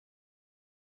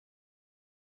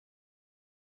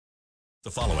The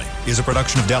following is a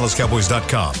production of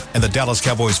DallasCowboys.com and the Dallas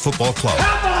Cowboys Football Club.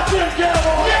 How about them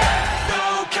Cowboys? Yeah!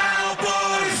 Go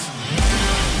Cowboys!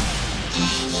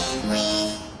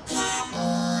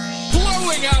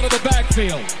 Blowing out of the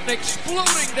backfield,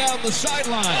 exploding down the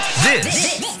sideline.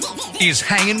 This is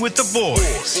Hangin' with the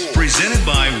Boys, presented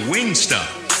by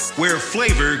Wingstop, where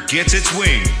flavor gets its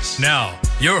wings. Now,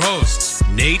 your hosts,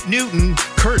 Nate Newton,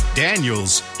 Kurt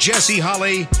Daniels, Jesse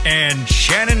Holley, and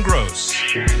Shannon Gross.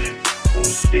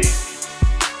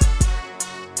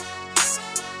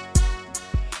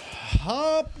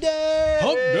 Hump day!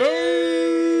 Hump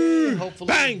day! Hopefully.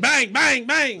 Bang, bang, bang,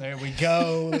 bang! There we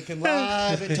go. Looking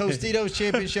live at Tostitos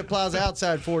Championship Plaza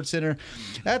outside Ford Center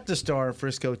at the Star in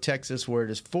Frisco, Texas, where it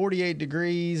is 48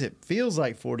 degrees. It feels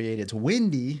like 48. It's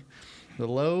windy. The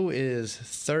low is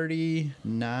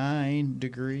 39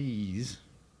 degrees.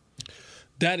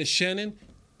 That is Shannon.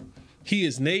 He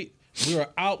is Nate. We are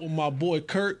out with my boy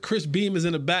Kurt. Chris Beam is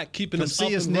in the back, keeping us up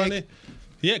and running. Nick.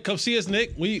 Yeah, come see us,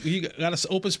 Nick. We got us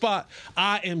an open spot.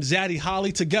 I am Zaddy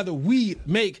Holly. Together we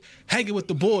make Hanging with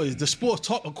the Boys, the sports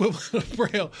talk equivalent of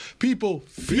Braille. People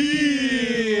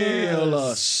feel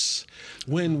us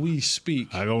when we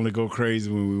speak. I only go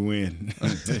crazy when we win.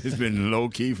 It's been low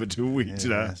key for 2 weeks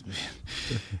now.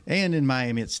 And in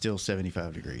Miami, it's still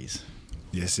 75 degrees.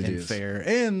 Yes, it and is. fair.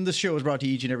 And the show is brought to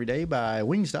you each and every day by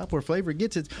Wingstop, where flavor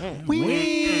gets its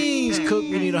wings. Cook,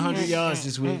 we need 100 yards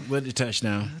this week with the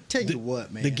touchdown. Tell you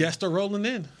what, man. The guests are rolling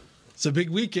in. It's a big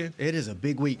weekend. It is a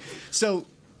big week. So,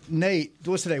 Nate,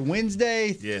 what's today?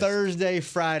 Wednesday, Yes. Thursday,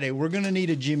 Friday. We're going to need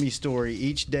a Jimmy story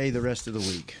each day the rest of the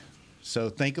week. So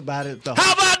think about it. How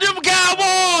about them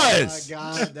Cowboys? Oh, my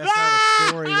God, that's not a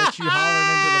story that you hollering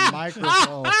into the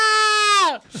microphone.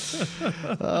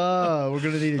 We're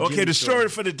going to need a Jimmy Okay, the story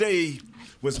for the day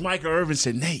was Michael Irvin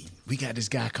said, Nate, we got this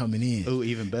guy coming in. Oh,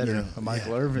 even better. You know, A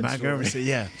Michael Irvin Michael story. Irvin said,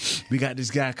 yeah, we got this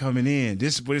guy coming in.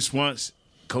 This once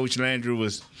Coach Landry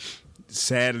was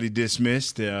sadly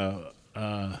dismissed.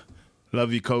 Love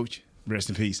you, Coach. Rest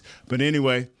in peace. But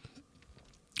anyway,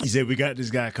 he said, we got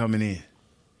this guy coming in.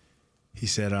 He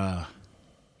said,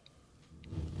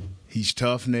 he's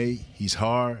tough, Nate. He's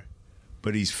hard,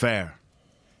 but he's fair.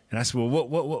 And I said, well,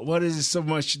 what is it so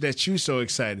much that you so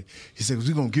excited? He said,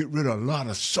 we're going to get rid of a lot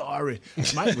of sorry.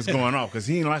 Mike was going off because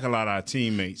he didn't like a lot of our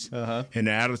teammates and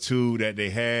the attitude that they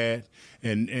had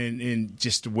and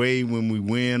just the way when we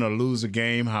win or lose a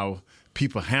game, how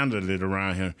people handled it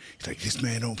around here. He's like, this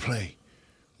man don't play.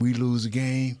 We lose a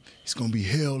game, it's going to be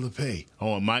hell to pay.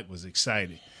 Oh, and Mike was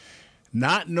excited.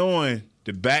 Not knowing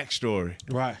the backstory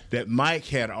Right. that Mike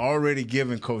had already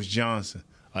given Coach Johnson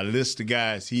a list of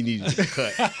guys he needed to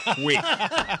cut quick.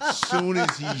 As soon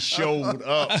as he showed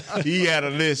up, he had a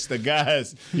list of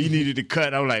guys he needed to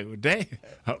cut. I'm like, well, damn.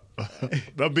 I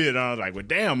was like, well,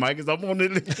 damn, Mike, is I'm on the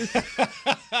list.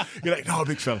 You're like, no,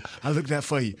 big fella, I looked that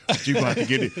for you. But you're going to have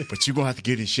to get it. But you're going to have to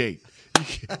get in shape.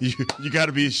 You got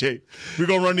to be in shape. We're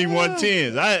going to run these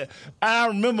 110s. I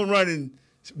remember running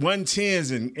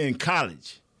 110s in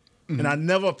college. And I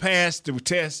never passed the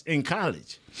test in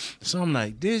college. So I'm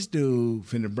like, this dude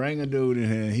finna bring a dude in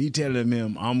here. He telling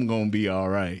him I'm going to be all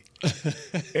right.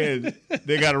 And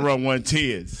they got to run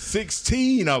 110s.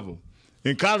 16 of them.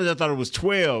 In college, I thought it was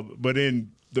 12. But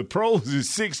in the pros, it's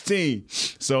 16.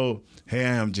 So, hey,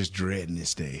 I'm just dreading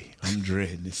this day. I'm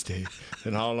dreading this day.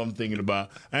 And all I'm thinking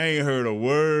about, I ain't heard a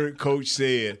word Coach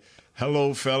said.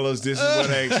 Hello, fellas. This is what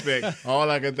I expect. All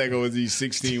I could think of was these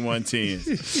 16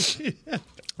 110s.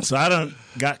 So I done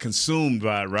got consumed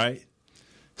by it, right?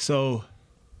 So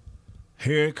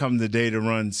here comes the day to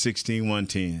run 16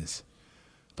 110s.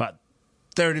 About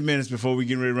 30 minutes before we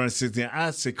get ready to run 16,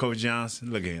 I said, Coach Johnson,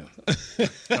 look at him.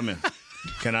 Come here.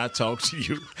 Can I talk to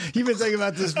you? You've been thinking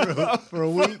about this for a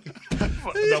week?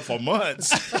 No, for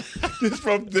months. This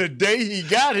from the day he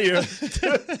got here.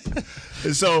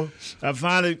 And so I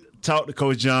finally talked to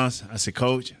Coach Johnson. I said,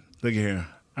 Coach, look at here.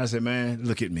 I said, man,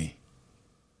 look at me.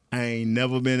 I ain't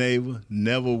never been able,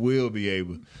 never will be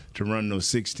able to run those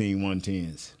 16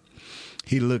 110s.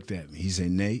 He looked at me. He said,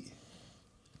 Nate,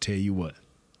 tell you what,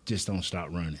 just don't stop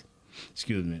running.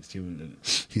 Excuse me.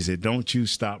 He said, don't you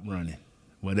stop running.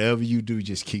 Whatever you do,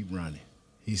 just keep running.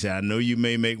 He said, I know you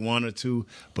may make one or two,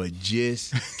 but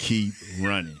just keep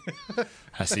running.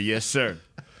 I said, yes, sir.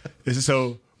 And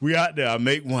so we out there. I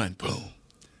make one, boom.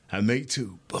 I make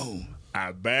two, boom.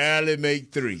 I barely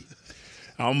make three.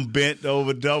 I'm bent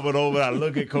over, doubled over. I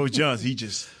look at Coach Johnson. He did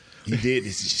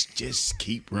this. Just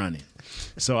keep running.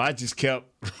 So I just kept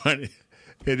running.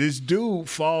 And this dude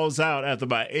falls out after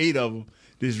about 8 of them.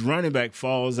 This running back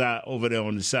falls out over there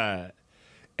on the side.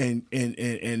 And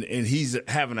he's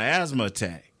having an asthma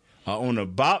attack.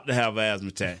 about to have an asthma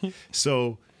attack.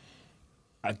 So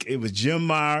it was Jim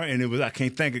Meyer, and I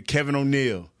can't think of Kevin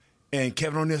O'Neal. And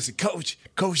Kevin O'Neal said, Coach,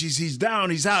 he's down,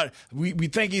 he's out. We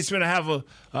think he's going to have an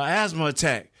asthma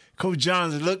attack. Coach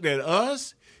Johnson looked at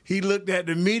us. He looked at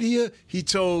the media. He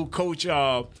told Coach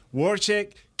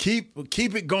Warchek, keep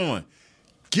it going.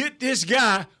 Get this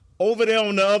guy over there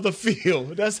on the other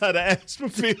field. That's how the asthma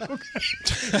field.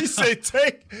 He said,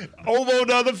 take over on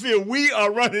the other field. We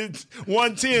are running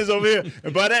 110s over here.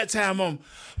 And by that time,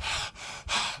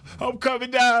 I'm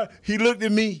coming down. He looked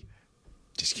at me.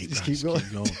 Just keep going.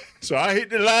 So I hit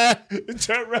the line and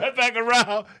turned right back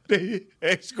around. They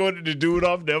escorted the dude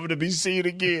off, never to be seen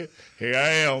again. Here I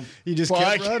am. You just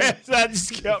kept running. I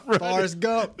just kept running. Forrest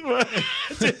Gump.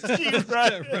 Just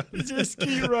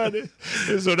keep running.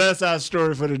 And so that's our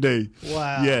story for today.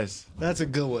 Wow. Yes. That's a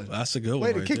good one. That's a good one.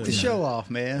 Way to right kick there, the man. show off,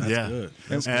 man. Yeah.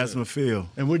 Good. Asthma Phil.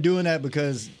 And we're doing that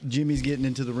because Jimmy's getting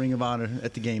into the Ring of Honor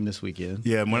at the game this weekend.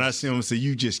 Yeah, when I see him, I say,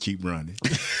 you just keep running.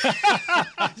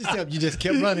 You just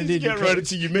kept running, did you? Kept running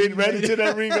till you made it right into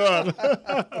that ring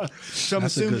on. So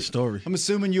That's a good story. I'm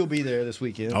assuming you'll be there this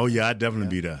weekend. Oh, yeah, I'd definitely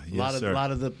be there. Yes, sir. A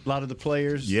lot of the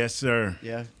players. Yes, sir.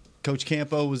 Yeah. Coach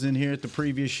Campo was in here at the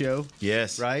previous show.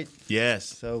 Yes. Right? Yes.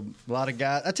 So a lot of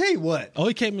guys. I tell you what. Oh,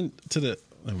 he came into the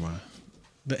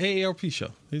AARP show.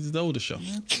 He's the older show.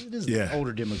 It is Yeah. the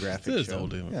older demographic. It is show. the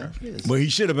older demographic. Yeah, it is. Well, he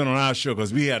should have been on our show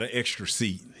because we had an extra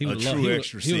seat. He A would true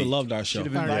extra He seat. would have loved our show.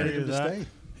 Should have invited him to stay.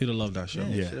 He'd have loved our show.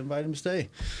 Yeah. Should have invited him to stay.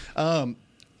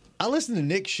 I listened to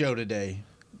Nick's show today.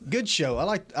 Good show. I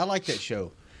like that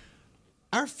show.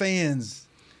 Our fans.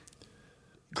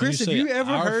 Chris, have you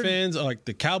ever our heard fans, or like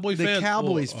the Cowboy the fans?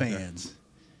 Cowboys Okay. fans?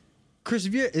 Chris,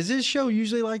 is this show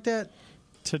usually like that?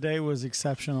 Today was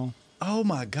exceptional. Oh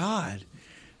my God.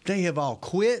 They have all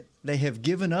quit. They have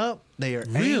given up. They are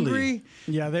Really? angry.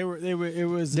 Yeah, they were. It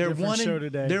was a They're different show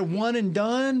today. They're one and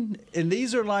done. And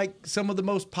these are like some of the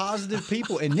most positive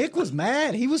people. And Nick was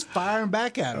mad. He was firing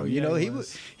back at him. Yeah,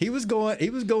 he was going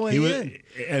in.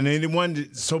 And anyone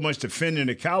so much defending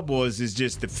the Cowboys is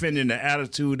just defending the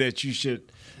attitude that you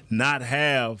should not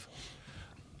have.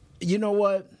 You know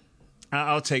what?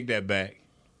 I'll take that back.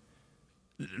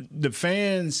 The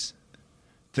fans,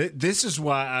 this is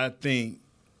why I think,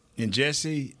 and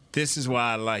Jesse, this is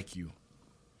why I like you.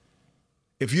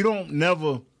 If you don't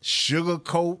never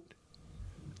sugarcoat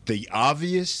the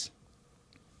obvious,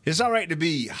 it's all right to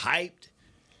be hyped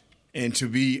and to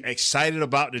be excited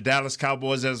about the Dallas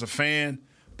Cowboys as a fan,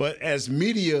 but as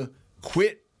media,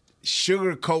 quit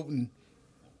sugarcoating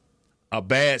a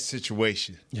bad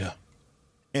situation. Yeah.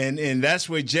 And that's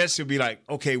where Jesse will be like,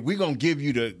 okay, we're going to give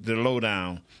you the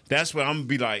lowdown. That's where I'm going to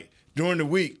be like, during the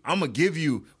week, I'm going to give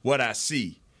you what I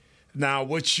see. Now,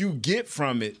 what you get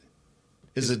from it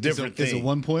is a different thing. It's a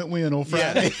 1-point win on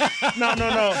Friday. Yeah.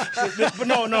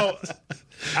 No.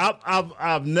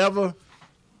 I've never,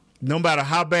 no matter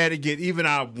how bad it get, even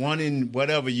I won in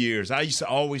whatever years, I used to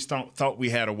always thought we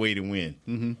had a way to win.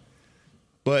 Mm-hmm.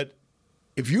 But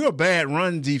if you're a bad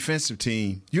run defensive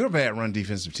team, you're a bad run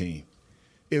defensive team.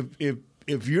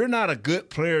 If you're not a good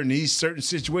player in these certain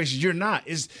situations, you're not.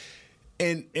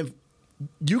 And if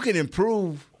you can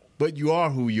improve, but you are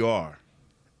who you are.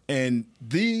 And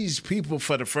these people,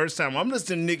 for the first time, I'm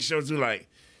listening to Nick shows who like,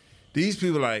 these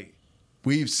people like,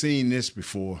 we've seen this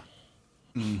before.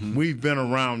 Mm-hmm. We've been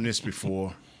around this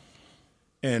before.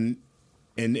 And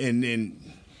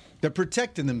They're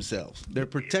protecting themselves. They're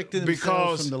protecting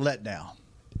themselves from the letdown.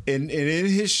 And in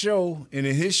his show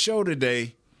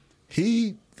today,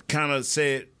 he kind of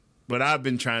said what I've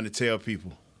been trying to tell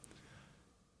people.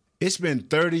 It's been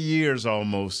 30 years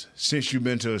almost since you've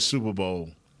been to a Super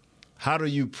Bowl. How do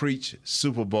you preach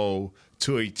Super Bowl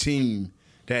to a team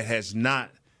that has not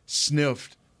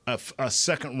sniffed a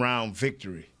second round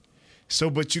victory? So,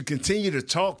 but you continue to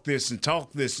talk this and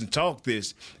talk this and talk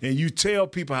this, and you tell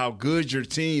people how good your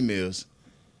team is,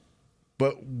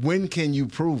 but when can you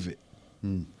prove it?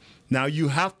 Now, you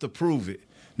have to prove it.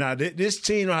 Now, this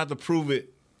team don't have to prove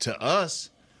it to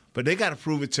us, but they got to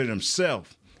prove it to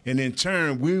themselves. And in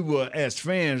turn, we will, as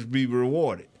fans, be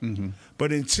rewarded. Mm-hmm.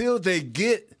 But until they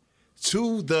get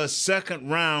to the second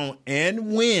round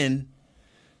and win,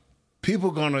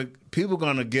 people gonna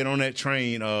get on that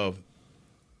train of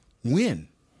win.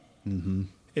 Mm-hmm.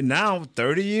 And now,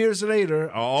 30 years later,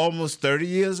 or almost 30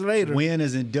 years later, Win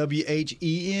is in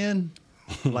WHEN.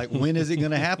 Like, when is it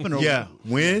going to happen? Or yeah,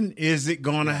 when is it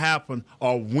going to happen?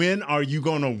 Or when are you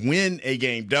going to win a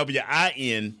game?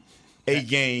 WIN, a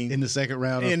game. in the second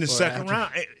round. In the second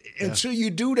round. Until you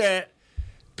do that,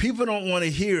 people don't want to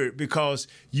hear it because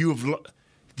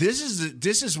this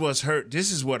is what's hurt.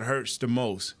 This is what hurts the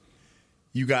most.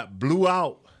 You got blew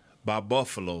out by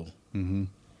Buffalo, and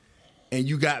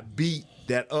you got beat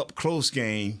that up-close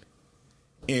game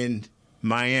in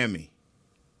Miami.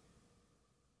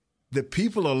 The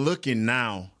people are looking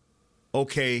now,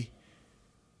 okay,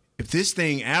 if this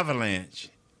thing avalanche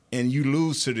and you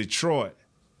lose to Detroit,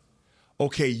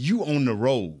 okay, you on the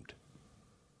road.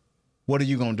 What are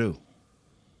you going to do?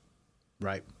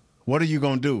 Right. What are you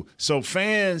going to do? So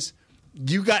fans,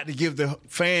 you got to give the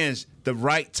fans the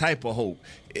right type of hope.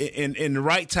 And the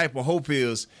right type of hope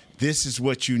is this is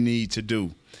what you need to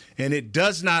do. And it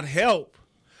does not help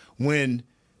when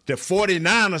the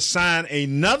 49ers sign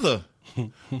another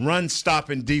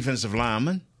run-stopping defensive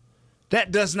lineman.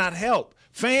 That does not help.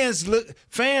 Fans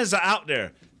are out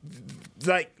there.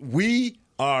 Like, we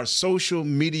are a social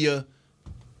media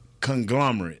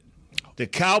conglomerate. The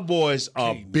Cowboys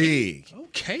are big.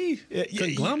 Okay.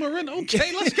 Conglomerate.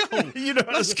 Okay, let's go.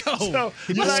 Let's go. So,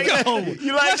 let's go.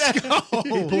 You like let's that? Go. He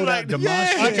pulled out the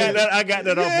I got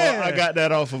that off. I got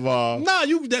that off of. Nah,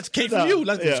 that came from you.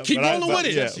 Let's keep rolling with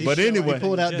it. Yeah. But anyway, he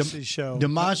pulled out show.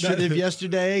 demonstrative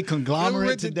yesterday,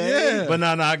 conglomerate today. Yeah. But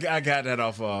no, I got that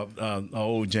off an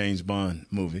old James Bond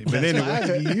movie. But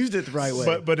anyway, you used it the right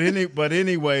way. But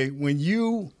anyway, when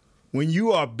you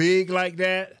are big like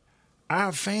that,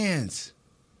 our fans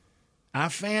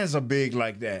are big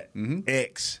like that.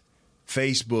 X,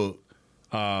 Facebook,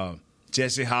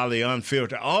 Jesse Holly,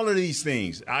 Unfiltered, all of these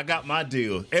things. I got my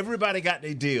deal. Everybody got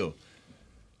their deal.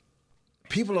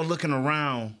 People are looking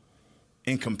around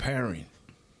and comparing.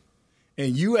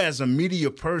 And you as a media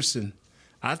person,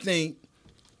 I think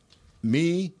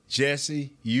me,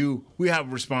 Jesse, you, we have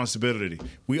a responsibility.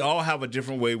 We all have a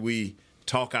different way we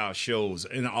talk our shows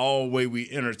and all way we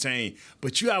entertain.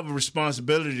 But you have a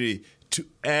responsibility to,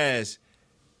 as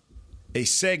a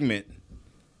segment,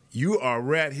 you are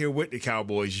right here with the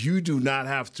Cowboys. You do not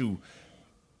have to,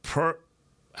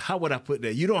 how would I put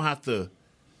that? You don't have to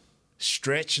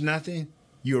stretch nothing.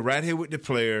 You're right here with the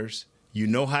players. You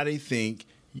know how they think.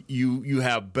 You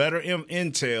have better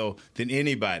intel than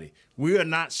anybody. We are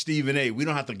not Stephen A. We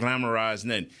don't have to glamorize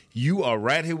nothing. You are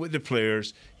right here with the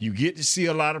players. You get to see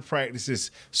a lot of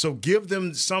practices. So give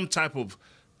them some type of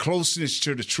closeness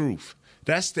to the truth.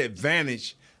 That's the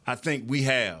advantage I think we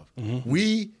have.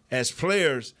 We, as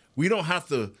players, we don't have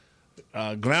to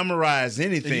glamorize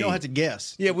anything. You don't have to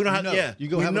guess. Yeah, we don't have to. Yeah, you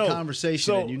go have a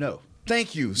conversation and you know.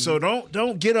 Thank you. So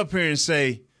don't get up here and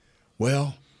say,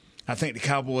 well, I think the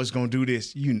Cowboys going to do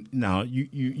this. You know.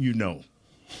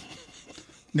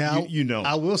 Now, you know.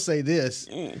 I will say this.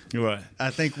 Right. I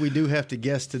think we do have to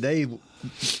guess today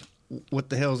what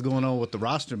the hell's going on with the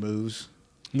roster moves.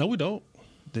 No, we don't.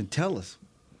 Then tell us.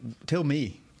 Tell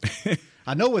me.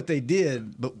 I know what they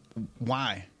did, but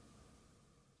why?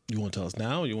 You want to tell us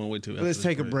now or you want to wait till Let's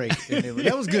take a break.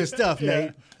 That was good stuff,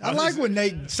 Nate. I like when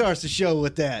Nate starts the show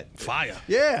with that. Fire.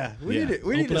 Yeah. We need it.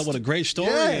 Open up with a great story.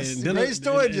 Yes, and then great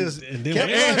story. Just and then kept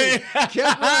running.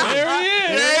 There he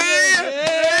is.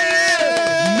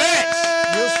 Next.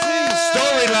 You'll see.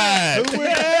 Storyline. Who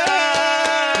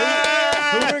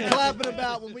we're clapping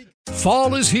about when we...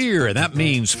 Fall is here, and that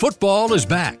means football is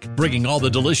back, bringing all the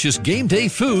delicious game day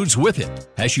foods with it.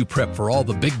 As you prep for all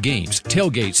the big games,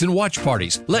 tailgates, and watch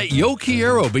parties, let Yo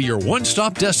Quiero be your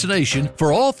one-stop destination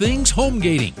for all things home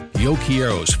gating. Yo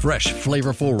Quiero's fresh,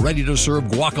 flavorful, ready-to-serve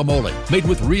guacamole, made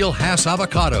with real Hass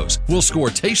avocados, will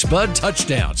score taste bud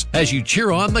touchdowns as you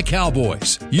cheer on the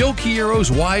Cowboys. Yo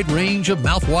Quiero's wide range of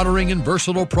mouthwatering and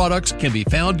versatile products can be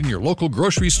found in your local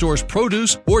grocery store's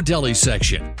produce or deli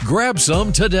section. Grab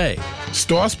some today.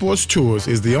 Star Sports Tours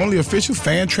is the only official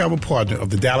fan travel partner of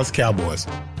the Dallas Cowboys,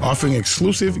 offering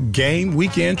exclusive game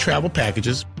weekend travel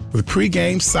packages with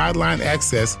pre-game sideline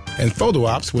access and photo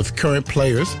ops with current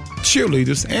players,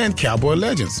 cheerleaders, and Cowboy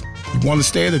legends. You want to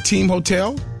stay at a team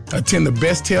hotel, attend the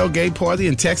best tailgate party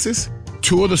in Texas,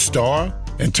 tour the Star,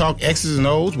 and talk X's and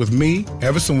O's with me,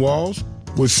 Everson Walls?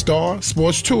 With Star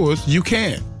Sports Tours, you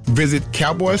can. Visit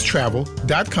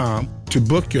cowboystravel.com to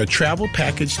book your travel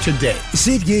package today.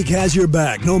 SeatGeek has your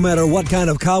back no matter what kind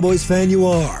of Cowboys fan you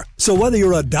are. So whether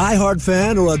you're a diehard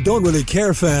fan or a don't really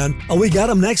care fan, a we got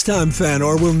 'em next time fan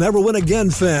or we'll never win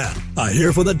again fan, a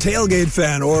here for the tailgate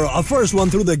fan or a first one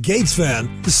through the gates fan,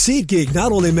 SeatGeek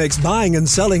not only makes buying and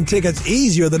selling tickets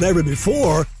easier than ever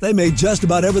before, they make just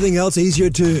about everything else easier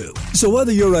too. So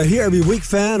whether you're a here every week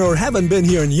fan or haven't been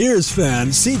here in years fan,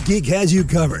 SeatGeek has you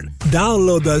covered.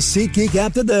 Download the SeatGeek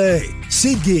app today.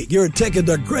 SeatGeek, your ticket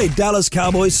to great Dallas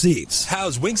Cowboys seats.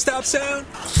 How's Wingstop sound?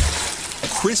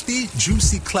 Crispy,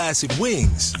 juicy, classic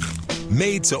wings.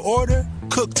 Made to order,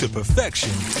 cooked to perfection.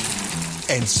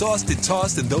 And sauced and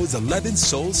tossed in those 11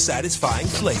 soul-satisfying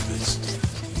flavors.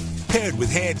 Paired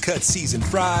with hand-cut seasoned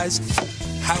fries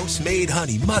house-made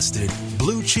honey mustard,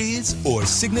 blue cheese, or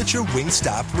signature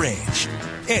Wingstop ranch.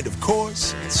 And of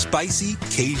course, spicy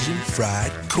Cajun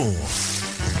fried corn.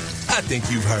 I think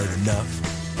you've heard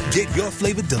enough. Get your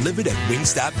flavor delivered at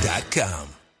wingstop.com.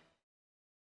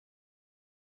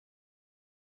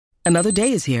 Another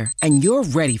day is here, and you're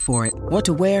ready for it. What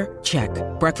to wear? Check.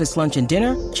 Breakfast, lunch, and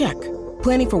dinner? Check.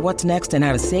 Planning for what's next and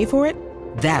how to save for it?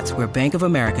 That's where Bank of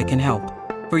America can help.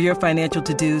 For your financial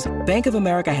to-dos, Bank of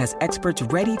America has experts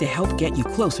ready to help get you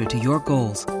closer to your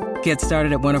goals. Get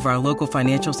started at one of our local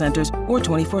financial centers or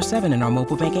 24/7 in our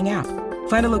mobile banking app.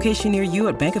 Find a location near you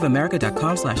at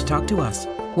bankofamerica.com/talktous.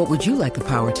 What would you like the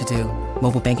power to do?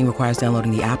 Mobile banking requires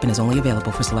downloading the app and is only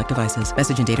available for select devices.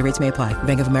 Message and data rates may apply.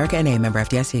 Bank of America N.A., member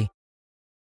FDIC.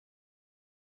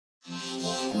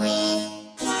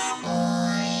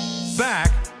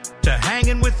 Back to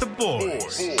Hanging with the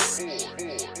Boys.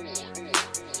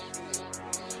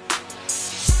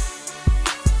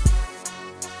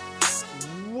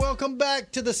 Welcome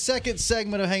back to the second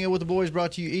segment of Hanging with the Boys,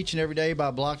 brought to you each and every day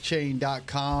by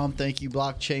blockchain.com. Thank you,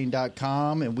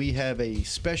 blockchain.com. And we have a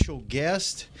special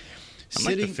guest. I'm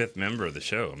like the fifth member of the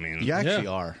show. I mean, you actually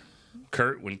are.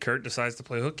 Kurt, when Kurt decides to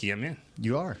play hooky, I'm in.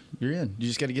 You are. You're in. You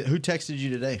just got to get. Who texted you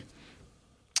today?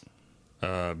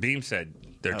 Beam said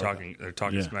they're talking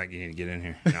smack. You need to get in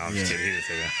here. No, I'm just kidding. He didn't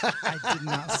say that. I did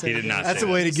not say He did not. That's say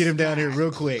a way that. to get him down here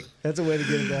real quick. That's a way to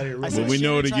get him down here real But quick. we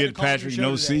know to tried to get call him Patrick the show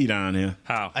no today. C down here.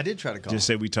 How? I did try to call. Just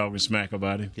say we talking smack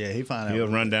about him. Yeah, he found out. He'll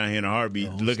run down here in a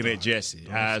heartbeat, looking at Jesse,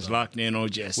 eyes locked in on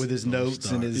Jesse with his notes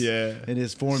and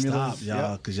his formulas. Stop,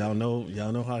 y'all, because y'all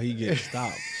know how he gets.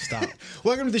 Stop.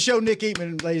 Welcome to the show, Nick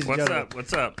Eatman, ladies and gentlemen.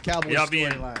 What's up? Cowboys Y'all being-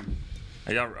 storyline.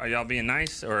 Are y'all being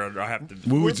nice, or do I have to?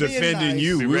 We We're was being defending nice.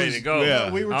 you. Be We ready was- to go.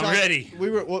 Yeah. We were I'm talking- ready. We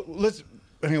were. Well,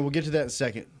 hang on, we'll get to that in a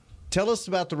second. Tell us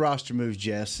about the roster moves,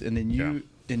 Jess, and then you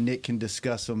and Nick can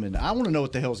discuss them. And I want to know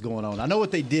what the hell's going on. I know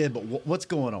what they did, but what's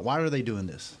going on? Why are they doing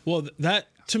this? Well, that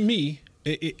to me,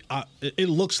 it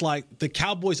looks like the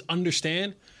Cowboys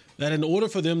understand that in order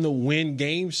for them to win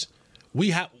games,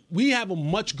 we have a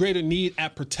much greater need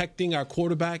at protecting our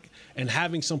quarterback and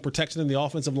having some protection in the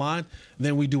offensive line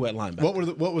than we do at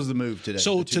linebacker. What was the move today?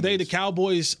 So The two today, the moves?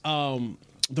 Cowboys,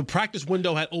 the practice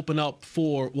window had opened up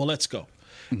for let's go.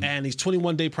 Mm-hmm. And he's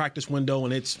 21-day practice window,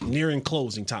 and it's nearing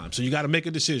closing time. So you got to make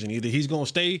a decision. Either he's going to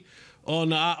stay on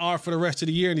the IR for the rest of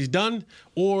the year and he's done,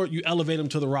 or you elevate him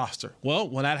to the roster. Well,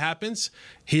 when that happens,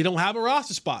 he don't have a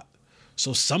roster spot.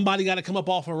 So somebody got to come up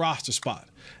off a roster spot.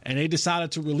 And they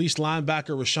decided to release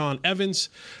linebacker Rashaan Evans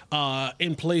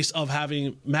in place of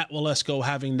having Matt Walesko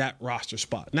having that roster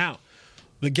spot. Now,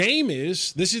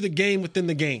 this is the game within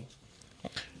the game.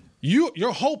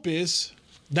 Your hope is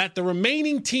that the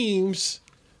remaining teams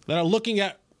that are looking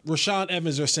at Rashaan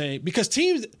Evans are saying, because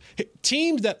teams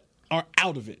that are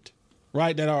out of it,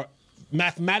 right, that are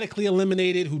mathematically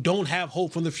eliminated, who don't have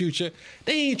hope for the future,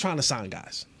 they ain't trying to sign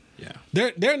guys. Yeah,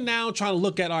 they're now trying to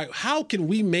look at, all right, how can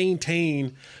we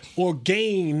maintain or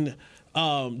gain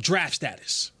draft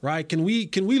status, right? Can we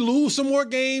lose some more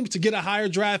games to get a higher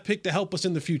draft pick to help us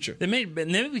in the future? They may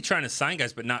be trying to sign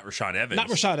guys, but not Rashaan Evans. Not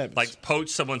Rashaan Evans. Like poach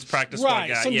someone's practice squad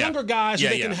guy. Some younger guys who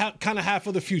they can kind of have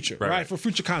for the future, Right. right? For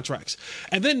future contracts.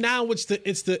 And then now it's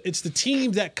the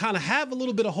teams that kind of have a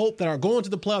little bit of hope that are going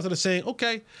to the playoffs that are saying,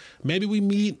 okay, maybe we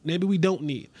need, maybe we don't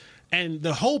need. And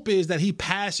the hope is that he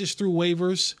passes through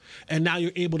waivers, and now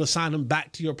you're able to sign him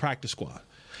back to your practice squad.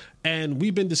 And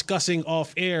we've been discussing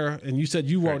off air, and you said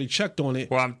you already checked on it.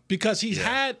 Well, because he's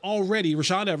had already,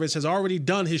 Rashaan Evans has already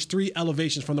done his 3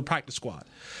 elevations from the practice squad.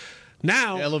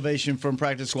 Now, elevation from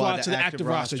practice squad to the active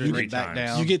roster. You get back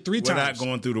down. You get 3 Without times.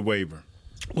 going through the waiver.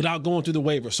 Without going through the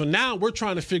waiver. So now we're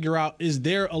trying to figure out, is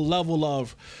there a level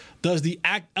of, does the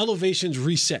elevations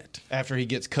reset? After he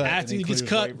gets cut. After he gets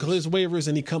cut, clears waivers,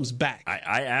 and he comes back.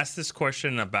 I asked this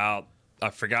question about,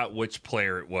 I forgot which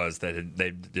player it was that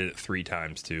they did it 3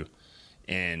 times to,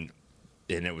 and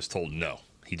it was told no,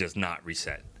 he does not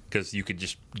reset, because you could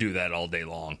just do that all day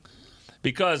long.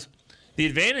 Because the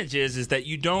advantage is that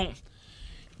you don't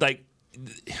like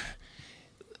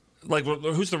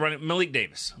who's the running? Malik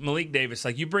Davis.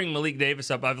 Like, you bring Malik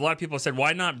Davis up. A lot of people have said,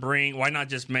 why not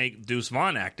just make Deuce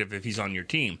Vaughn active if he's on your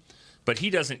team? But he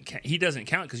doesn't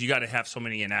count, because you got to have so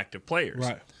many inactive players.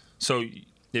 Right. So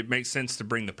it makes sense to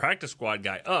bring the practice squad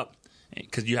guy up,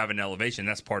 because you have an elevation.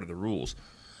 That's part of the rules.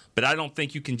 But I don't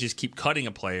think you can just keep cutting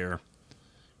a player,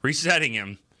 resetting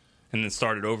him, and then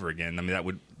start it over again. I mean, that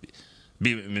would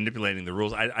be manipulating the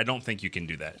rules. I don't think you can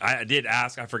do that. I did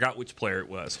ask. I forgot which player it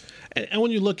was. And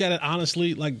when you look at it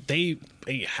honestly, like they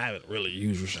haven't really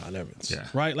used Rashaan Evans,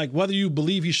 right? Like, whether you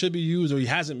believe he should be used or he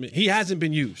hasn't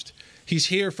been used. He's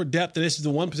here for depth, and this is the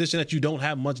one position that you don't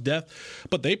have much depth.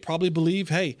 But they probably believe,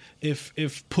 hey,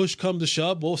 if push comes to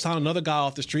shove, we'll sign another guy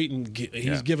off the street, and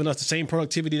he's giving us the same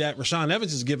productivity that Rashaan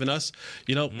Evans is giving us.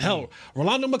 Hell,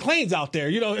 Rolando McClain's out there.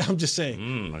 I'm just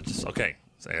saying. Okay,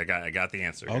 so I got the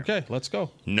answer here. Okay, let's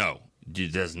go. No, he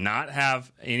does not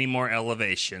have any more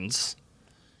elevations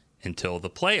until the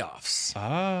playoffs.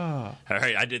 All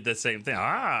right, I did the same thing.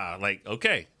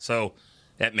 Okay. So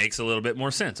that makes a little bit more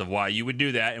sense of why you would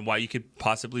do that and why you could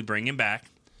possibly bring him back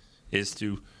is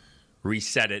to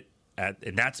reset it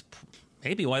and that's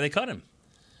maybe why they cut him.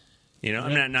 I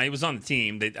mean, now he was on the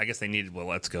team. I guess they needed. Well,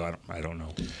 let's go. I don't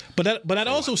know. But that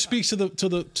also speaks to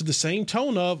the same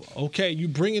tone of okay, you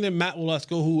bringing in Matt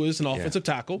Waletzko, who is an offensive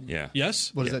tackle. Yeah.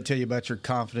 Yes. What does that tell you about your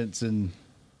confidence in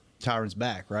Tyron's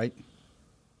back? Right.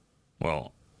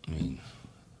 Well, I mean,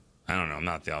 I don't know. I'm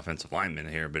not the offensive lineman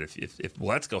here, but if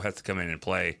Waletzko has to come in and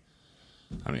play,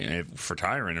 I mean, for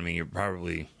Tyron, I mean, you're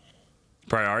probably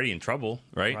already in trouble,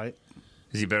 right? Right.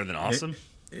 Is he better than Awesome?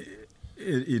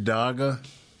 Idaga.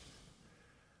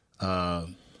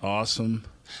 Awesome.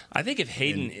 I think if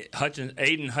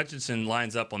Aiden Hutchinson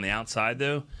lines up on the outside,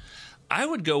 though, I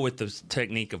would go with the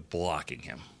technique of blocking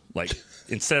him. Like,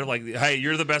 instead of like, hey,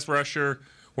 you're the best rusher,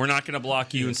 we're not going to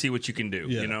block you and see what you can do.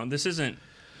 Yeah. This isn't.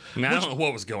 I mean, I don't know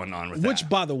what was going on with that. Which,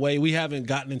 by the way, we haven't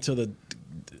gotten into the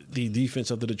defense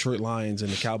of the Detroit Lions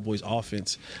and the Cowboys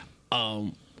offense.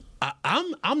 I'm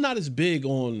not as big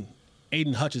on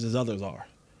Aiden Hutchins as others are.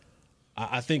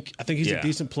 I think he's a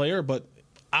decent player, but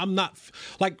I'm not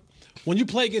like when you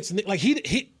play against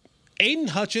Aiden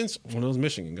Hutchins, one of those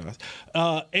Michigan guys.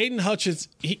 Aiden Hutchins,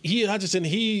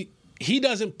 he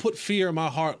doesn't put fear in my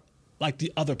heart like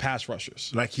the other pass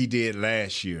rushers. Like he did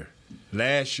last year.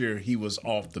 Last year, he was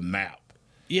off the map.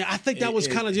 Yeah, I think that was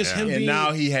kind of just him being... And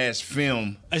now he has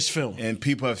film. It's film. And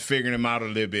people have figured him out a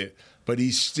little bit. But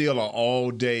he's still an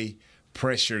all-day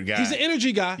pressure guy. He's an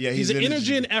energy guy. Yeah, he's an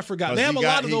energy and effort guy. They have a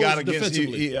lot of those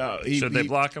defensively. Should they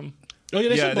block him? Oh, yeah,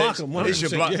 they should block him. They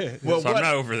should block. Yeah. Well, I'm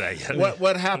not over that yet.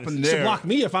 What happened there? Should block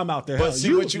me if I'm out there. But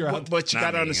see, what you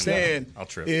got to understand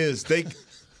is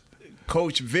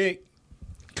Coach Vic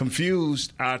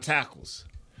confused our tackles,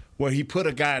 where he put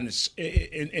a guy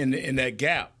in that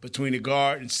gap between the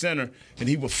guard and center, and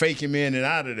he would fake him in and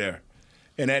out of there.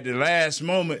 And at the last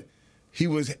moment, he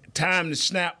was timed to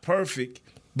snap perfect,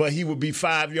 but he would be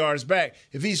 5 yards back.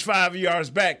 If he's 5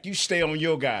 yards back, you stay on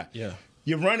your guy. Yeah.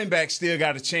 Your running back still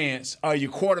got a chance, or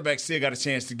your quarterback still got a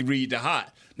chance to read the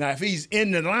hot. Now, if he's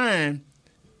in the line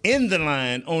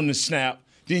on the snap,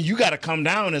 then you got to come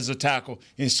down as a tackle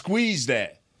and squeeze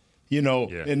that,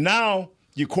 And now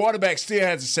your quarterback still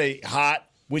has to say hot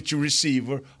with your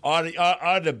receiver, or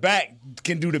the back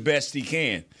can do the best he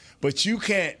can. But you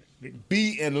can't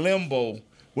be in limbo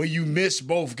where you miss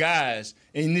both guys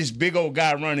and this big old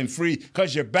guy running free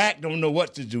because your back don't know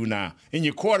what to do now. And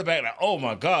your quarterback like, oh,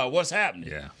 my God, what's happening?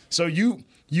 Yeah. So you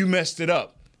messed it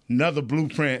up. Another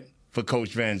blueprint for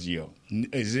Coach Fangio.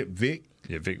 Is it Vic?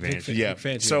 Yeah, Vic Fangio. Yeah.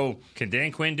 So can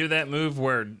Dan Quinn do that move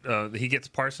where he gets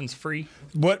Parsons free?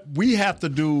 What we have to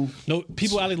do. No,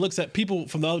 people Ali looks at people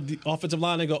from the offensive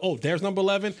line. They go, "Oh, there's number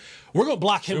 11. We're gonna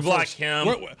block him. Block him.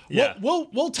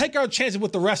 We'll take our chances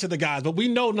with the rest of the guys, but we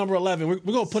know number 11. We're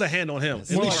gonna put a hand on him.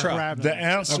 At least try. The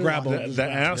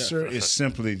answer is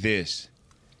simply this: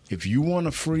 if you want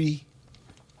to free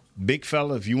big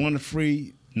fella, if you want to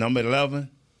free number 11,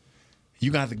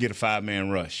 you got to get a 5-man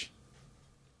rush.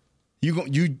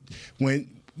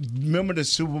 Remember the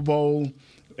Super Bowl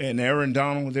and Aaron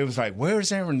Donald? They was like,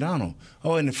 "Where's Aaron Donald?"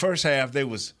 Oh, in the first half, they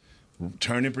was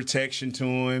turning protection to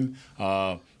him,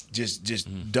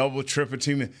 just double, triple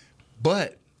teaming.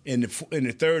 But in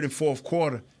the third and fourth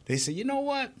quarter, they said, "You know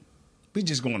what? We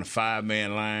just going a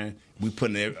 5-man line. We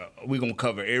gonna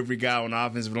cover every guy on the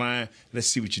offensive line. Let's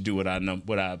see what you do with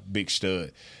our big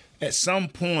stud." At some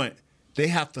point, they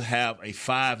have to have a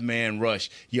 5-man rush.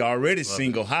 You're already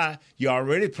single high. You're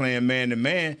already playing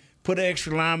man-to-man. Put an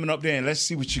extra lineman up there and let's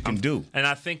see what you can do. And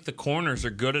I think the corners are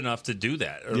good enough to do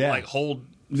that, or hold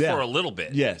for a little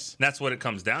bit. Yes. That's what it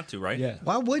comes down to, right? Yeah.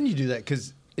 Why wouldn't you do that?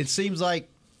 Because it seems like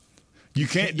you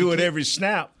can't do it every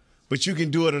snap, but you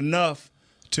can do it enough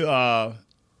to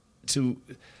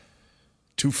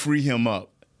free him up.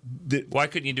 Why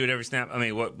couldn't you do it every snap? I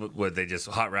mean, what would they just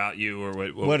hot route you, or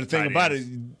what? Well, the thing about it,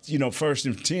 first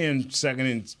and 10, second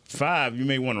and 5, you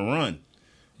may want to run.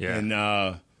 Yeah.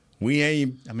 And we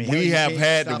have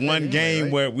had the one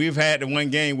game where we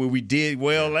did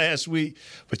well last week,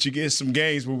 but you get some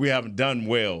games where we haven't done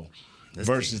well This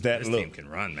team can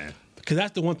run, man. Because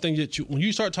that's the one thing that when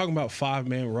you start talking about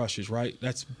 5-man rushes, right?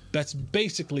 That's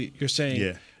basically you're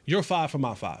saying you're 5 for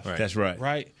my 5. Right. That's right.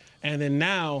 Right? And then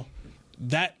now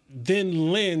that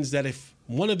then lends that if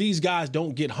one of these guys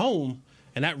don't get home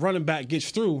and that running back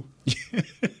gets through,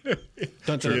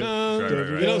 dun, dun, dun, you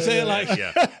know what I'm saying? Like,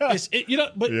 it's,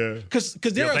 but because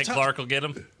there are think Clark will get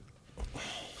him?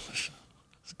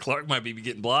 Clark might be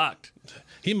getting blocked.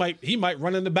 He might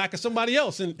run in the back of somebody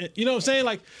else, and you know what I'm saying?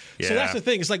 Like, so that's the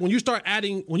thing. It's like when you start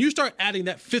adding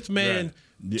that fifth man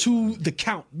to the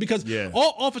count, because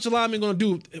all offensive linemen going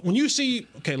to do when you see.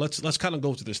 Okay, let's kind of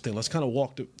go to this thing. Let's kind of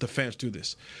walk the fans through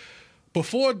this.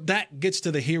 Before that gets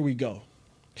to the here we go,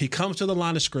 he comes to the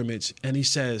line of scrimmage and he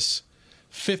says,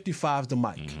 55's the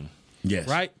mic. Mm-hmm. Yes.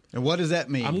 Right? And what does that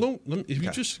mean? I'm going. If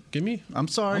you just give me. I'm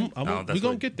sorry. We're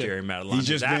going to get there. He's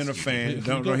just being a fan.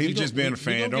 He's just being a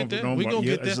fan. We're going to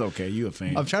get there. It's okay. You a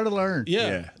fan. I'm trying to learn.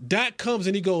 Yeah. Dak comes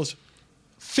and he goes,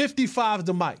 55's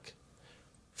the mic.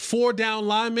 4 down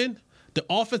linemen. The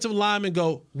offensive linemen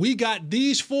go, we got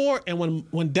these 4. And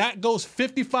when Dak goes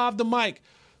 55 the mic,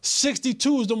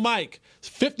 62 is the mic.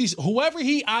 50, whoever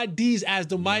he IDs as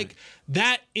the mic,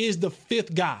 that is the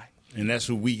 5th guy. And that's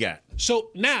who we got. So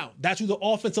now that's who the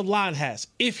offensive line has.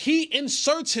 If he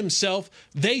inserts himself,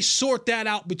 they sort that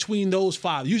out between those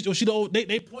 5.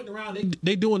 They point around,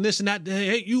 they doing this and that.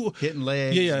 Hey, you hitting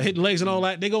legs. Yeah, hitting legs and all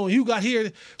that. They going, you got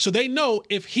here. So they know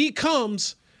if he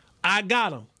comes, I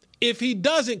got him. If he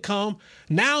doesn't come,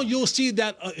 now you'll see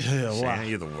that. Wow.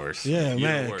 You're the worst. Yeah,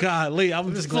 man. Golly,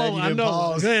 I'm just glad I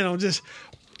know. Man, I'm just.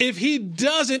 If he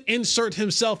doesn't insert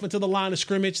himself into the line of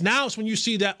scrimmage, now it's when you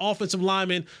see that offensive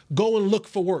lineman go and look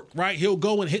for work, right? He'll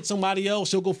go and hit somebody else.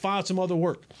 He'll go find some other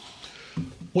work.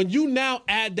 When you now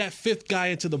add that 5th guy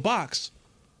into the box,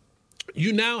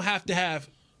 you now have to have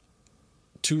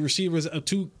 2 receivers,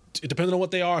 depending on what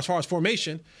they are as far as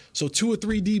formation. So 2 or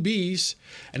 3 DBs,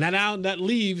 and that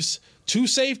leaves 2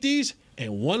 safeties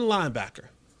and 1 linebacker.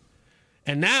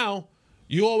 And now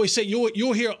you always say,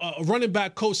 you'll hear a running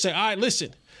back coach say, all right,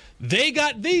 listen, they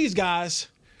got these guys.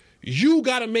 You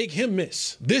got to make him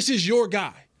miss. This is your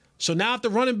guy. So now if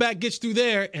the running back gets through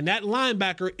there and that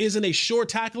linebacker isn't a sure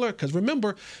tackler, because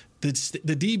remember, the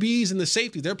DBs and the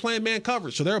safeties, they're playing man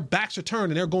coverage. So their backs are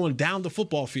turned and they're going down the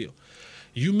football field.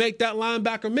 You make that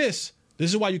linebacker miss. This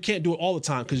is why you can't do it all the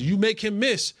time, because you make him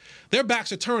miss, their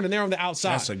backs are turned and they're on the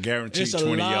outside. That's a guaranteed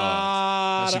 20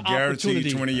 yards. That's a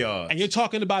guaranteed 20 yards. And you're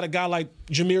talking about a guy like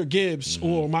Jahmyr Gibbs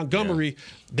or Montgomery. Yeah.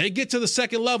 They get to the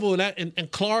second level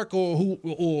and Clark or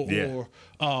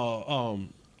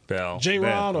Bell.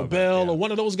 J-Ron or Bell or one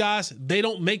of those guys, they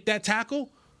don't make that tackle.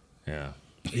 Yeah.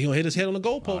 He's going to hit his head on the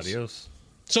goalpost. Adios.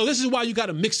 So this is why you got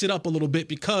to mix it up a little bit,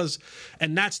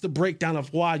 and that's the breakdown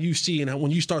of why you see and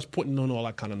when you start putting on all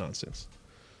that kind of nonsense.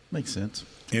 Makes sense.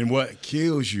 And what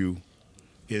kills you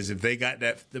is if they got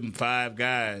them 5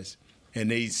 guys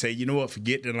and they say, you know what,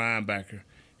 forget the linebacker,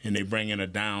 and they bring in a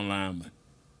down lineman.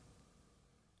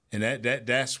 And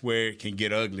that's where it can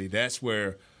get ugly. That's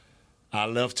where our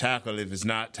left tackle, if it's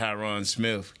not Tyron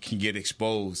Smith, can get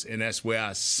exposed. And that's where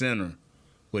our center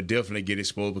will definitely get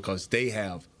exposed, because they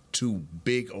have 2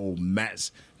 big old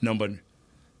mats. Number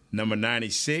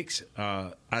 96,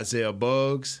 Isaiah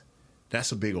Buggs,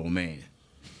 that's a big old man.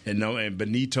 And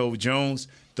Benito Jones,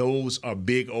 those are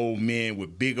big old men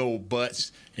with big old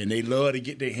butts, and they love to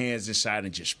get their hands inside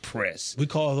and just press. We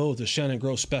call those the Shannon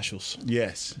Grove specials.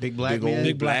 Yes. Big black men.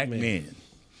 Big black men.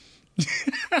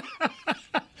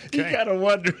 You got to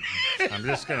wonder. I'm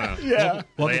just going to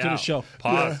welcome to the show.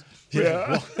 Pause.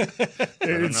 Yeah.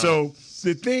 And so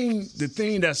the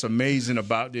thing that's amazing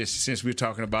about this, since we're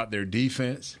talking about their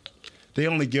defense, they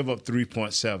only give up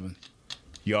 3.7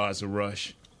 yards a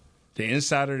rush. The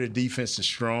inside of the defense is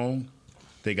strong.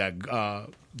 They got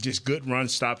just good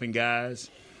run-stopping guys.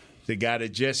 The guy that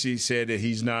Jesse said that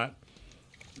he's not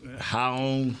high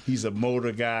on, he's a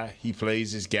motor guy. He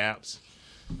plays his gaps.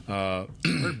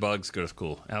 Where'd Buggs go to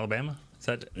school? Alabama? Is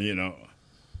that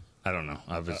I don't know.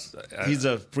 He's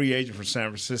a free agent for San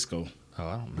Francisco. Oh,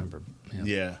 I don't remember him.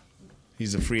 Yeah.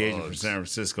 He's a free agent for San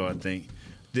Francisco, I think.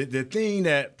 The thing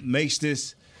that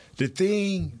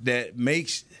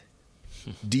makes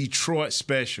Detroit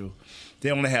special, they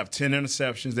only have 10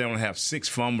 interceptions. They only have 6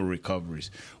 fumble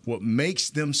recoveries. What makes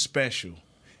them special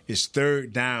is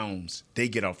 3rd downs, they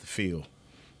get off the field.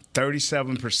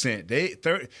 37%.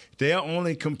 They are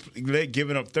only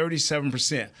giving up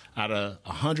 37% out of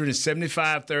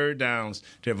 175 3rd downs.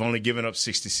 They've only given up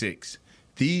 66.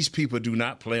 These people do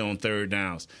not play on 3rd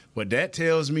downs. What that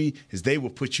tells me is they will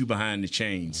put you behind the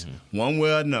chains, one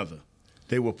way or another.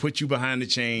 They will put you behind the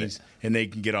chains, and they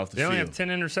can get off the field. They only have 10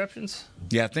 interceptions?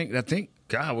 Yeah, I think.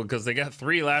 God, well, because they got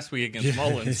 3 last week against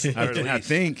Mullins. I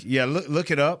think. Yeah,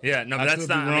 look it up. Yeah, no, but that's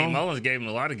not. I mean, Mullins gave him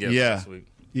a lot of gifts last week.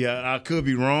 Yeah, I could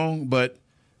be wrong, but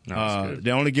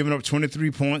They're only giving up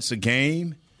 23 points a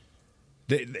game.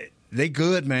 They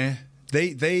good, man.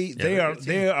 They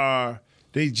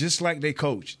just like they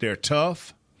coach. They're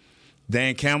tough.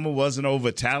 Dan Campbell wasn't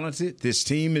over talented. This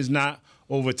team is not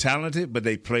over talented, but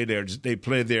they play their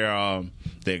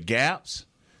gaps.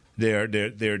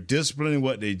 They're disciplined in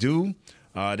what they do.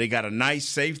 They got a nice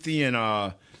safety in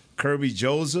Kirby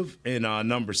Joseph and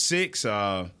number 6.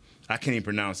 I can't even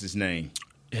pronounce his name.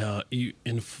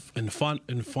 In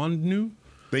Fondue.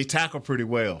 They tackle pretty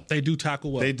well. They do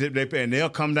tackle well. And they'll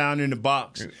come down in the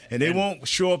box, and they won't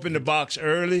show up in the box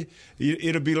early.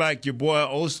 It'll be like your boy.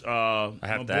 I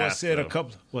have to ask. Said a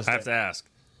couple. I have to ask.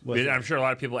 I'm sure a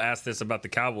lot of people ask this about the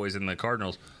Cowboys and the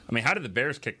Cardinals. I mean, how did the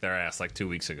Bears kick their ass like 2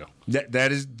 weeks ago?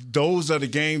 Those are the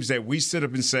games that we sit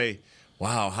up and say,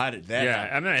 wow, how did that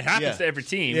happen? I mean, it happens to every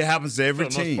team. It happens to every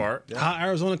for the team. Most part. How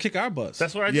Arizona kick our butts.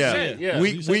 That's what I just said. Yeah.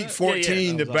 Week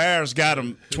 14, the Bears got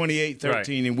them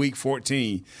 28-13 in week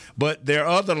 14. But their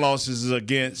other losses is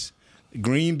against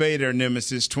Green Bay, their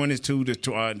nemesis,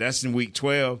 22-12. That's in week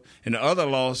 12. And the other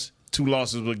two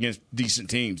losses were against decent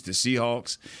teams, the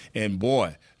Seahawks. And,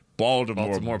 boy,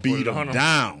 Baltimore beat them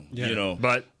down. Yeah. You know,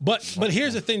 but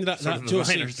here's the thing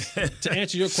to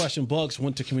answer your question. Bugs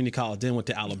went to community college, then went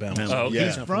to Alabama.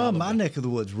 He's from my neck of the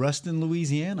woods, Ruston,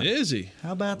 Louisiana. Is he?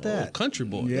 How about that? Oh, country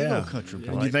boy. Yeah, country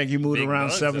boy. You think he moved around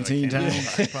 17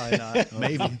 times? Probably not.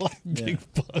 Maybe. Big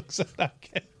Bugs.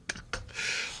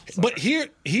 But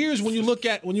here's when you look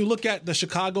at the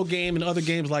Chicago game and other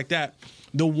games like that.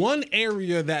 The one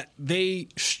area that they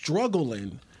struggle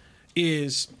in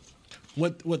is.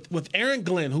 With Aaron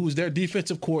Glenn, who's their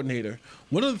defensive coordinator,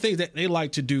 one of the things that they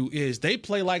like to do is they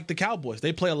play like the Cowboys.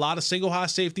 They play a lot of single high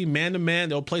safety, man-to-man.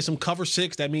 They'll play some cover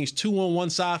 6. That means 2 on one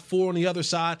side, 4 on the other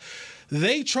side.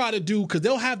 They try to do, because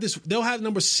they'll have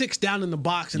number 6 down in the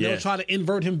box, and they'll try to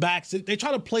invert him back. So they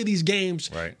try to play these games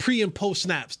pre- and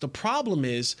post-snaps. The problem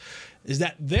is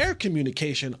that their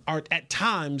communication at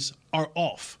times are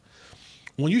off.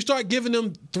 When you start giving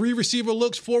them 3 receiver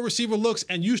looks, 4 receiver looks,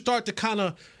 and you start to kind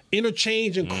of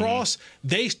interchange and cross,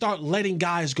 they start letting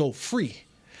guys go free.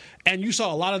 And you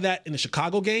saw a lot of that in the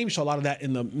Chicago game. You saw a lot of that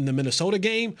in the Minnesota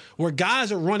game, where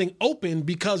guys are running open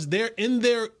because they're in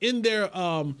their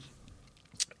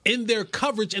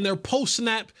coverage and their post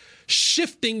snap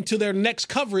shifting to their next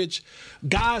coverage.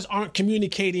 Guys aren't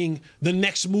communicating the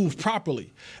next move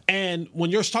properly. And when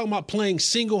you're talking about playing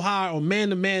single high or man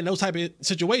to man, those type of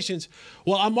situations,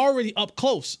 well, I'm already up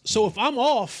close. So if I'm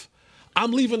off,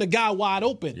 I'm leaving the guy wide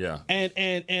open. Yeah.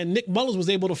 And Nick Mullins was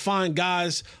able to find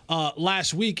guys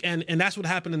last week, and that's what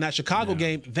happened in that Chicago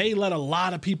game. They let a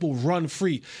lot of people run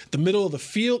free. The middle of the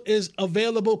field is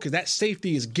available because that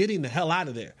safety is getting the hell out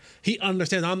of there. He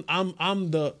understands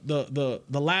I'm the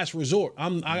last resort.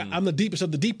 I'm the deepest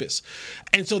of the deepest.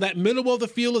 And so that middle of the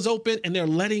field is open, and they're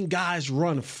letting guys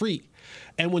run free.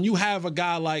 And when you have a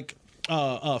guy like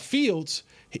Fields,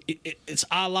 it's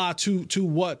a la to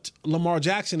what Lamar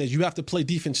Jackson is. You have to play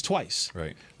defense twice.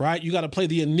 Right? You got to play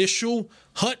the initial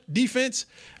hut defense,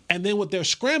 and then with their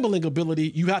scrambling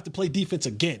ability, you have to play defense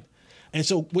again. And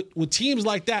so with teams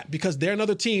like that, because they're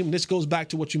another team, this goes back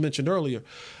to what you mentioned earlier,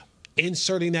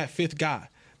 inserting that 5th guy.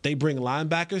 They bring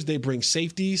linebackers, they bring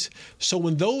safeties. So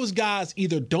when those guys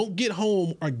either don't get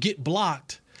home or get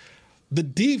blocked, the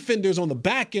defenders on the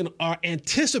back end are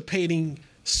anticipating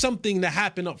something to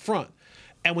happen up front.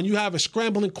 And when you have a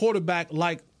scrambling quarterback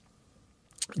like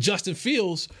Justin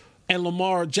Fields and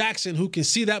Lamar Jackson, who can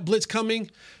see that blitz coming,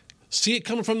 see it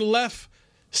coming from the left,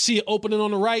 see it opening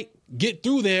on the right, get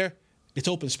through there, it's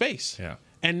open space. Yeah.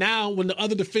 And now when the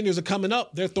other defenders are coming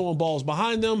up, they're throwing balls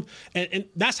behind them. And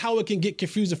that's how it can get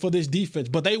confusing for this defense.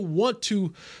 But they want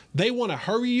to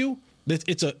hurry you.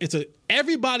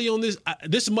 Everybody on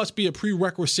this must be a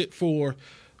prerequisite for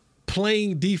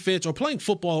playing defense or playing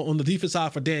football on the defense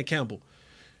side for Dan Campbell.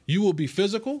 You will be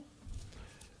physical,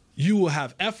 you will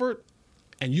have effort,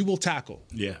 and you will tackle.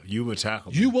 Yeah, you will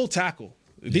tackle. You will tackle.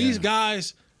 These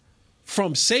guys,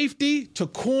 from safety to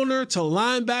corner to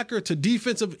linebacker to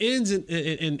defensive ends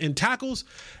and tackles,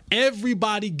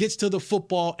 everybody gets to the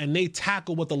football and they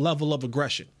tackle with a level of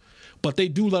aggression. But they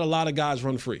do let a lot of guys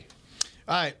run free.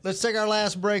 All right, let's take our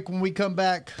last break. When we come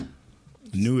back,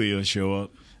 Newey will show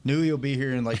up. Newey will be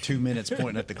here in like 2 minutes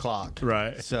pointing at the clock.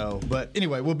 Right. So, but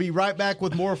anyway, we'll be right back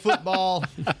with more football.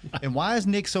 And why is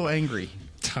Nick so angry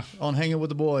on Hanging with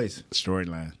the Boys?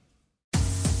 Storyline.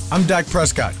 I'm Dak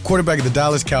Prescott, quarterback of the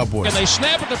Dallas Cowboys. And they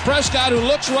snap it to Prescott, who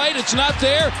looks right. It's not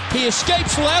there. He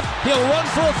escapes left. He'll run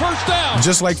for a first down.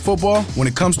 Just like football, when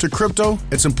it comes to crypto,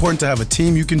 it's important to have a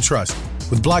team you can trust.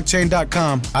 With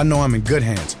blockchain.com, I know I'm in good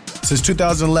hands. Since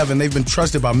 2011, they've been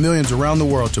trusted by millions around the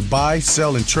world to buy,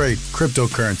 sell, and trade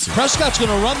cryptocurrency. Prescott's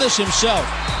going to run this himself.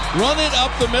 Run it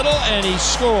up the middle, and he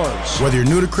scores. Whether you're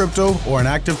new to crypto or an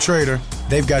active trader,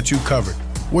 they've got you covered.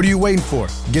 What are you waiting for?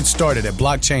 Get started at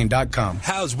blockchain.com.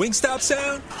 How's Wingstop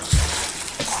sound?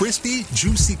 Crispy,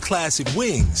 juicy, classic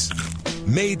wings.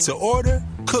 Made to order,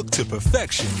 cooked to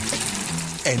perfection.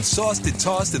 And sauced and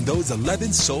tossed in those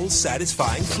 11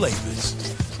 soul-satisfying flavors.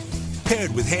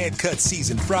 Paired with hand-cut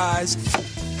seasoned fries,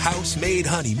 house-made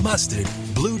honey mustard,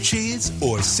 blue cheese,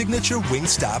 or signature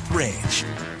Wingstop ranch.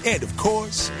 And, of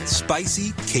course,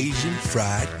 spicy Cajun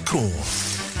fried corn.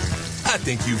 I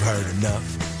think you've heard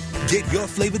enough. Get your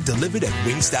flavor delivered at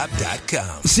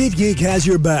wingstop.com. SeatGeek has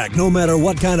your back no matter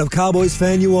what kind of Cowboys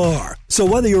fan you are. So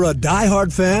whether you're a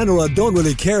diehard fan or a don't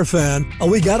really care fan, a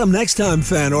we got 'em next time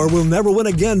fan or we'll never win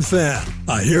again fan,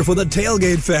 a here for the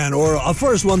tailgate fan or a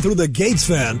first one through the gates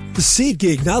fan,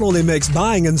 SeatGeek not only makes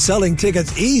buying and selling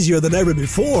tickets easier than ever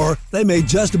before, they make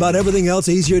just about everything else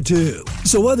easier too.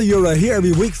 So whether you're a here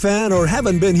every week fan or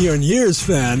haven't been here in years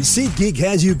fan, SeatGeek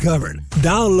has you covered.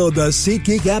 Download the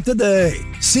SeatGeek app today.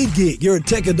 SeatGeek, your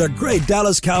ticket to great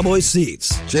Dallas Cowboys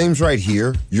seats. James Wright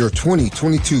here, your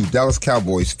 2022 Dallas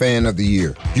Cowboys fan of the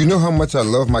year. You know how much I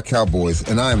love my Cowboys,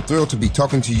 and I am thrilled to be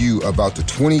talking to you about the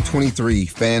 2023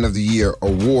 Fan of the Year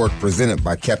award presented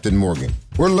by Captain Morgan.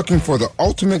 We're looking for the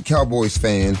ultimate Cowboys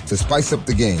fan to spice up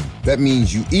the game. That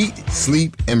means you eat,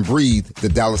 sleep, and breathe the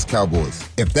Dallas Cowboys.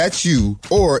 If that's you,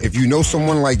 or if you know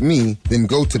someone like me, then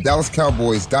go to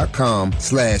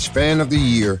DallasCowboys.com/fan of the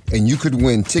year, and you could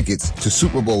win tickets to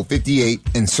Super Bowl 58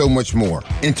 and so much more.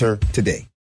 Enter today.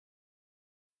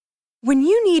 When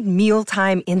you need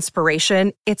mealtime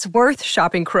inspiration, it's worth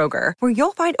shopping Kroger, where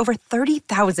you'll find over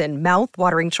 30,000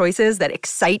 mouth-watering choices that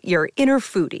excite your inner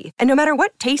foodie. And no matter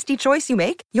what tasty choice you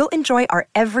make, you'll enjoy our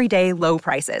everyday low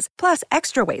prices, plus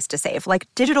extra ways to save, like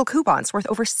digital coupons worth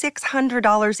over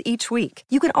 $600 each week.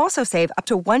 You can also save up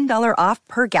to $1 off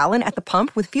per gallon at the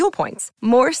pump with fuel points.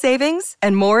 More savings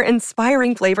and more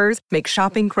inspiring flavors make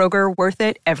shopping Kroger worth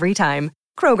it every time.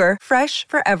 Kroger, fresh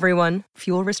for everyone.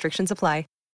 Fuel restrictions apply.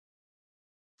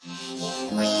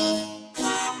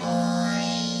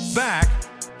 Back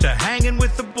to Hanging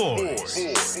with the Boys.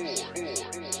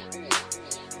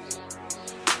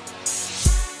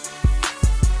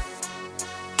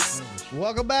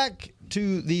 Welcome back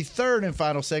to the third and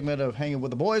final segment of Hanging with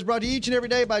the Boys, brought to you each and every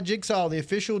day by Jigsaw, the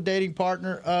official dating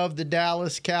partner of the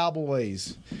Dallas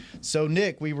Cowboys. So,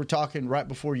 Nick, we were talking right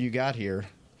before you got here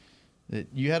that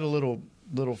you had a little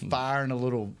fire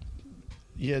and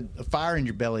you had a fire in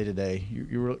your belly today.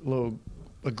 You were a little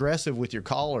aggressive with your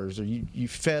callers. Are you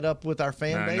fed up with our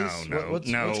fan base? What's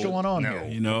going on here?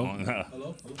 You know,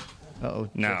 hello.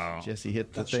 Uh-oh. No. Jesse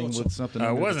hit the thing with something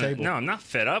under the table. No, I'm not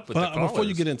fed up with the callers. Before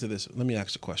you get into this, let me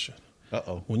ask a question.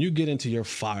 Uh-oh. When you get into your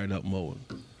fired up mode,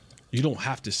 you don't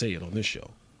have to say it on this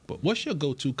show, but what's your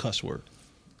go-to cuss word?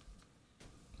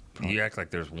 You act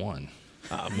like there's one.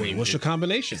 What's your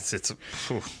combination?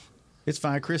 It's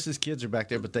fine. Chris's kids are back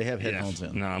there, but they have headphones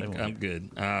in. No, I'm good.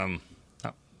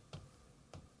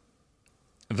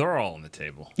 They're all on the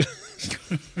table.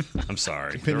 I'm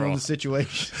sorry. Depending on the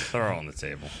situation. They're all on the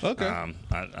table. Okay.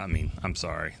 I mean, I'm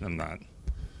sorry. I'm not.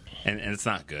 And it's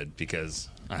not good because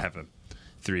I have a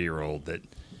 3-year-old that.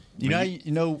 You know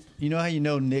how you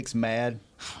know Nick's mad?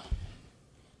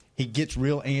 He gets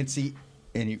real antsy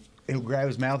and he'll grab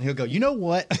his mouth and he'll go, you know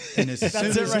what? And as soon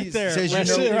as he says,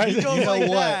 you know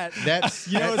what? That's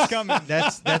it's coming.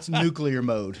 That's nuclear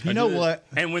mode. You know what?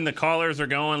 And when the callers are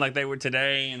going like they were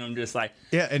today, and I'm just like,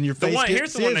 yeah, and your face.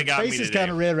 Here's the one that got me today. Face is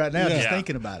kind of red right now, just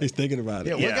thinking about it. He's thinking about it.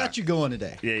 Yeah, what got you going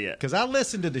today? Yeah. Because I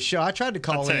listened to the show. I tried to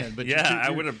call in, but I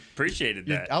would have appreciated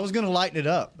that. I was going to lighten it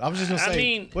up. I was just going to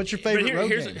say, what's your favorite road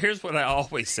game? Here's what I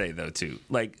always say though too.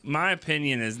 Like my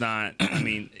opinion is not. I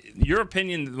mean, your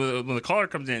opinion when the caller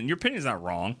comes in, your opinion is not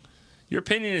wrong. Your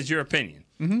opinion is your opinion.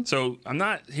 Mm-hmm. So I'm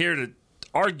not here to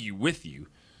argue with you.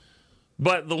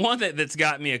 But the one that's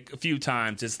got me a few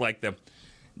times is like the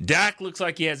Dak looks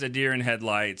like he has a deer in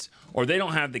headlights, or they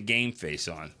don't have the game face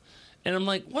on. And I'm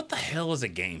like, what the hell is a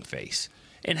game face?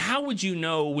 And how would you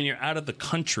know when you're out of the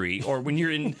country or when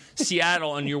you're in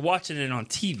Seattle and you're watching it on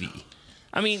TV?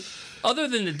 I mean, other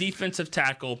than the defensive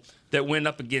tackle that went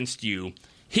up against you,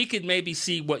 he could maybe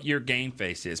see what your game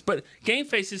face is. But game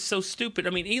face is so stupid.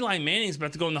 I mean, Eli Manning's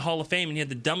about to go in the Hall of Fame, and he had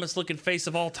the dumbest looking face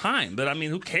of all time. But, I mean,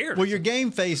 who cares? Well, your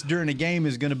game face during a game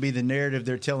is going to be the narrative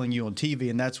they're telling you on TV,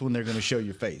 and that's when they're going to show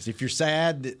your face. If you're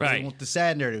sad, they want the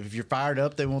sad narrative. If you're fired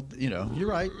up, they want, you're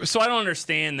right. So I don't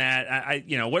understand that. I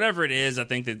whatever it is, I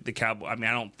think that the Cowboys, I mean,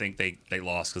 I don't think they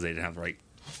lost because they didn't have the right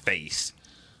face.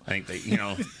 I think they,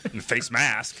 face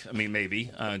mask. I mean,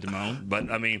 maybe Damone,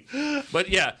 but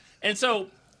yeah. And so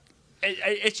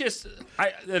it's just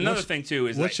another thing too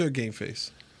is what's your game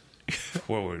face?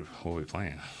 What are we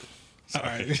playing? All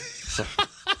right.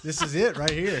 This is it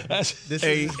right here. That's on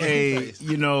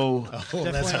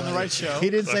the right show. He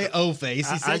didn't say O face.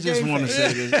 He said I just want to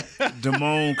say this.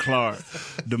 Damone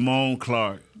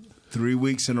Clark, 3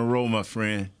 weeks in a row, my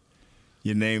friend.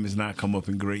 Your name has not come up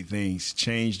in great things.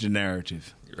 Change the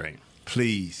narrative. Right.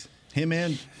 Please. Him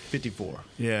and 54.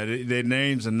 Yeah, their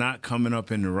names are not coming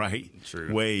up in the right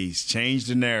ways. Change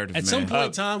the narrative, At some point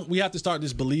in time, we have to start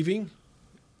just believing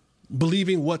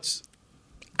what's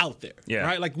out there. Yeah.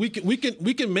 Right? Like we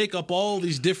can make up all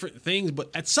these different things, but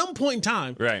at some point in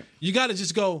time, right, you got to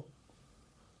just go,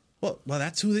 well,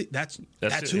 that's who he is.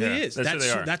 That's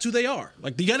who they are.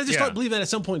 Like you got to just start believing that at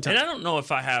some point in time. And I don't know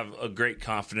if I have a great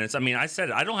confidence. I mean, I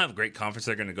said I don't have great confidence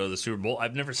they're going to go to the Super Bowl.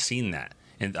 I've never seen that.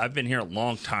 And I've been here a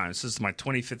long time. This is my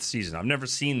 25th season. I've never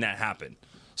seen that happen.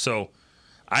 So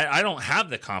I don't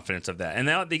have the confidence of that. And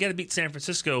now they got to beat San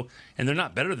Francisco, and they're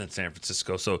not better than San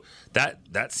Francisco. So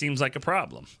that seems like a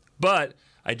problem. But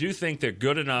I do think they're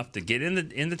good enough to get in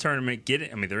the tournament.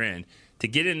 They're in to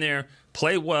get in there,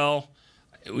 play well.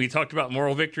 We talked about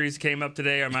moral victories came up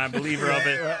today. Am I a believer of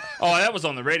it? Oh, that was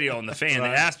on the radio on the fan. They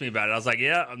asked me about it. I was like,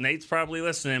 yeah, Nate's probably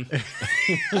listening.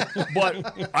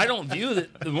 But I don't view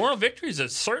that the moral victories are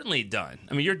certainly done.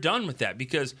 I mean, you're done with that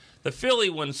because the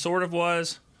Philly one sort of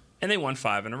was, and they won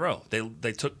 5 in a row.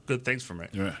 They took good things from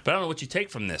it. Yeah. But I don't know what you take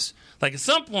from this. Like at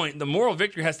some point, the moral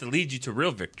victory has to lead you to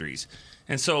real victories.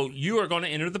 And so you are going to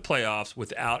enter the playoffs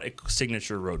without a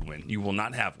signature road win. You will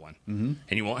not have one. Mm-hmm.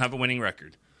 And you won't have a winning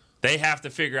record. They have to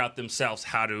figure out themselves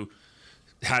how to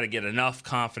get enough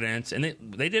confidence. And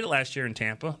they did it last year in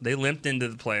Tampa. They limped into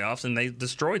the playoffs, and they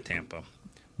destroyed Tampa.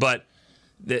 But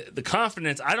the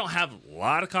confidence, I don't have a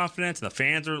lot of confidence, and the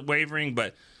fans are wavering,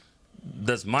 but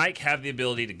does Mike have the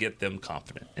ability to get them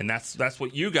confident? And that's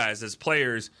what you guys as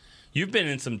players, you've been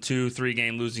in some 2-3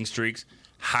 game losing streaks.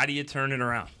 How do you turn it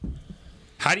around?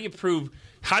 How do you prove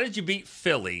 – how did you beat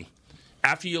Philly –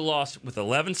 after you lost with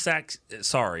 11 sack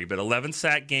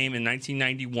game in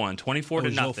 1991, 24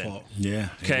 to nothing. Yeah,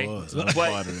 okay.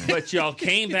 But y'all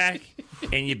came back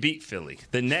and you beat Philly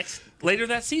later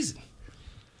that season.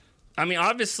 I mean,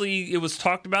 obviously it was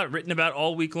talked about, written about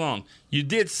all week long. You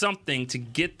did something to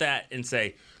get that and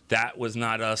say that was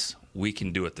not us. We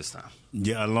can do it this time.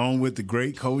 Yeah, along with the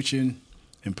great coaching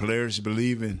and players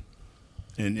believing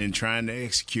and trying to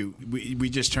execute. We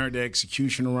just turned the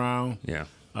execution around. Yeah.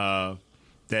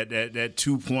 That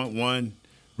 2.1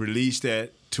 release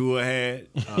that Tua had,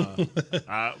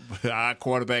 our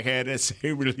quarterback had that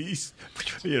same release,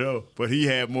 but he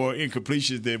had more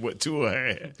incompletions than what Tua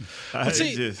had.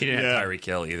 He didn't have Tyreek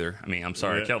Hill either. I mean, I'm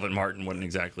sorry, Kelvin Martin wasn't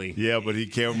exactly. Yeah, but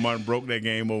Kelvin Martin broke that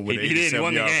game over with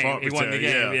 87-yard punt return. He won the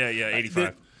game. Yeah,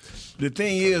 85. The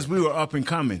thing is, we were up and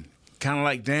coming. Kind of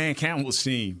like Dan Campbell's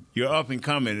team. You're up and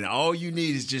coming, and all you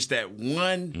need is just that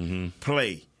one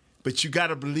play. But you got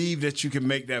to believe that you can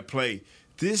make that play.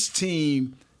 This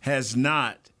team has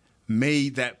not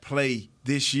made that play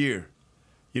this year.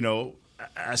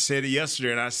 I said it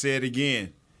yesterday, and I said it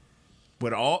again.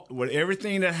 With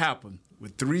everything that happened,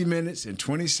 with 3 minutes and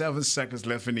 27 seconds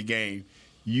left in the game,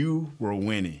 you were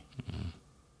winning. Mm-hmm.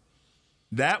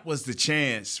 That was the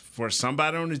chance for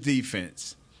somebody on the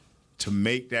defense to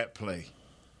make that play,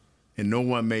 and no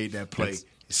one made that play.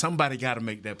 Somebody got to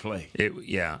make that play. They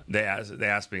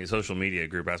asked me, a social media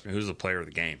group asked me, who's the player of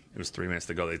the game? It was 3 minutes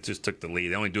to go. They just took the lead.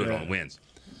 They only do it on wins.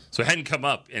 So it hadn't come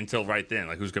up until right then,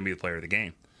 like who's going to be the player of the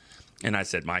game. And I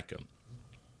said, Micah.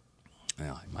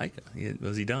 Micah,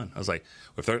 was he done? I was like,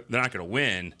 if they're not going to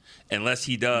win unless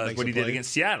he does what he did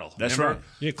against Seattle. That's Remember? right.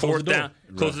 Yeah, close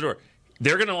the door.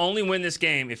 They're going to only win this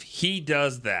game if he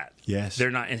does that. Yes.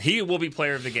 They're not, and he will be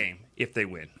player of the game if they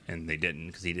win. And they didn't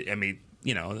because he did. I mean,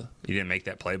 he didn't make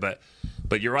that play, but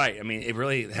you're right. I mean, it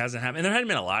really hasn't happened. And there hadn't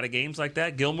been a lot of games like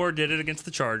that. Gilmore did it against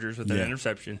the Chargers with that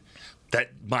interception. That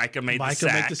Micah made the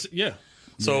sack.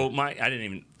 So I didn't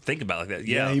even think about it like that.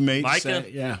 Yeah, he made Micah, the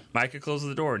sack. Yeah, Micah closed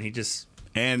the door, and he just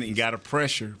he got a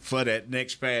pressure for that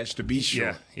next pass to be sure.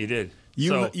 Yeah, he did.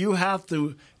 You have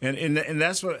to, and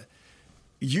that's what.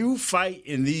 You fight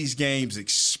in these games,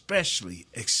 especially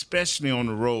on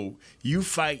the road. You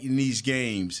fight in these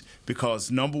games because,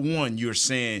 number one, you're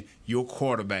saying your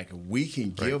quarterback, we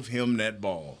can give him that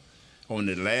ball. On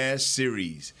the last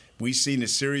series, we've seen a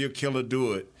serial killer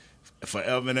do it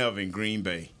forever and ever in Green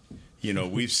Bay.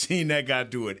 We've seen that guy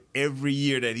do it every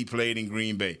year that he played in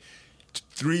Green Bay.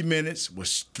 3 minutes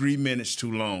was 3 minutes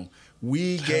too long.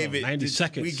 We gave it 90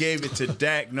 seconds. We gave it to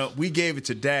Dak. No, we gave it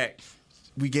to Dak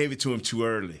we gave it to him too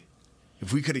early.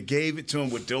 If we could have gave it to him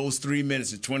with those 3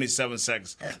 minutes and 27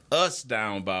 seconds, us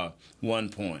down by 1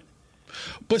 point.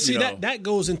 But see, that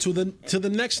goes into the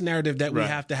next narrative that we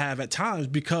have to have at times,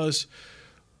 because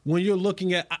when you're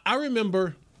looking at, I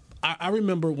remember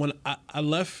when I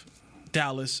left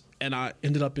Dallas and I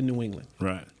ended up in New England.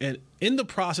 Right. And in the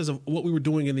process of what we were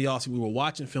doing in the offseason, we were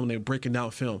watching film, they were breaking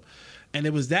down film. And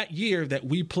it was that year that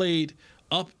we played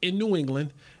up in New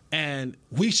England and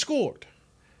we scored.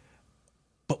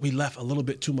 But we left a little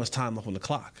bit too much time left on the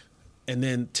clock. And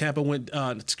then Tampa went,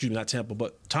 not Tampa,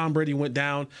 but Tom Brady went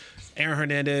down. Aaron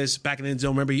Hernandez back in the end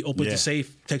zone. Remember, he opens the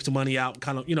safe, takes the money out,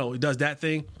 kind of, he does that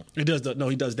thing. He does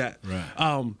that.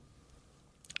 Right.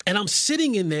 And I'm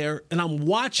sitting in there and I'm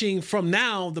watching from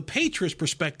now the Patriots'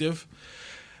 perspective,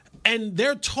 and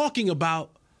they're talking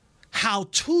about how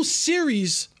 2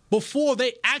 series before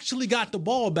they actually got the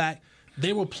ball back,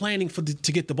 they were planning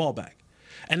to get the ball back.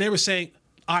 And they were saying,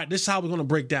 all right, this is how we're going to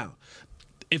break down.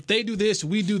 If they do this,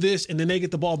 we do this, and then they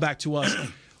get the ball back to us,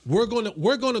 we're going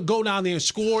to go down there and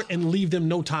score and leave them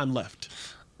no time left.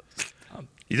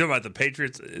 You talking about the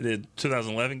Patriots, the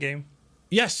 2011 game?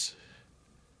 Yes.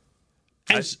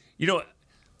 You know what?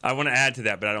 I want to add to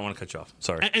that, but I don't want to cut you off.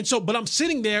 Sorry. But I'm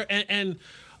sitting there and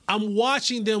I'm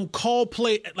watching them call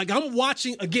play. Like, I'm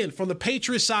watching, again, from the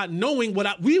Patriots side, knowing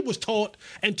what we was taught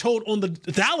and told on the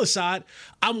Dallas side.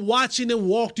 I'm watching them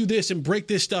walk through this and break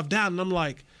this stuff down. And I'm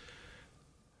like,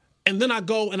 and then I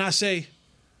go and I say,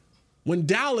 when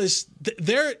Dallas,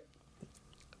 they're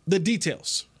the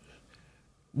details.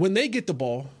 When they get the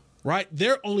ball, right,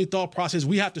 their only thought process,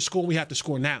 we have to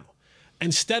score now.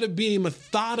 Instead of being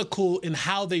methodical in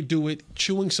how they do it,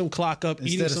 chewing some clock up,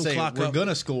 eating some clock up. We're going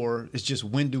to score. It's just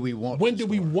when do we want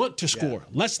to score? Yeah.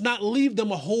 Let's not leave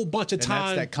them a whole bunch of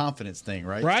time. That's that confidence thing,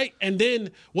 right? Right? And then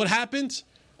what happens?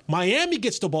 Miami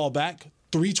gets the ball back,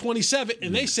 3:27,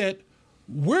 and they said,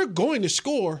 we're going to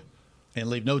score. And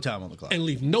leave no time on the clock.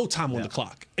 On the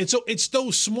clock. And so it's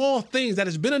those small things that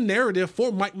has been a narrative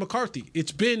for Mike McCarthy.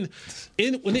 It's been,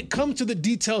 when it comes to the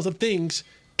details of things,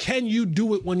 can you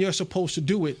do it when you're supposed to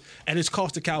do it? And it's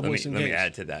cost the Cowboys some games. Let me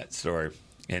add to that story.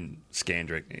 And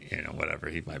Skandrick, whatever,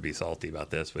 he might be salty about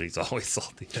this, but he's always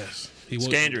salty. Yes.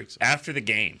 Skandrick, after the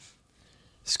game,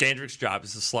 Skandrick's job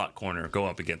is the slot corner, go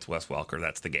up against Wes Welker.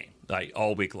 That's the game. Like,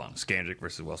 all week long, Skandrick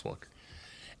versus Wes Welker.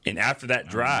 And after that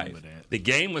drive, the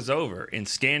game was over, and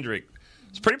Skandrick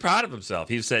was pretty proud of himself.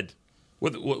 He said,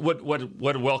 what did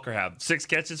Welker have? 6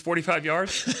 catches, 45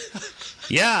 yards?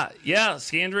 Yeah,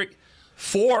 Skandrick.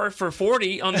 4 for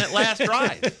 40 on that last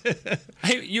drive.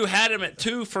 You had him at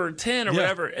 2 for 10 or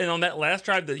whatever, and on that last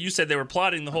drive that you said they were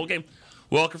plotting the whole game,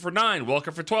 Welker for 9,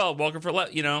 Welker for 12, Welker for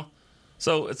 11,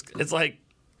 So it's like,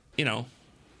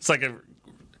 it's like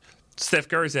Steph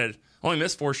Curry said, only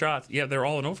missed 4 shots. Yeah, they're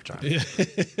all in overtime.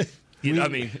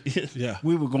 Yeah.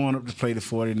 We were going up to play the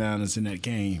 49ers in that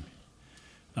game,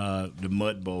 the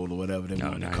Mud Bowl or whatever they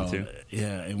wanted to call it.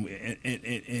 Yeah,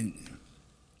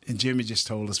 and Jimmy just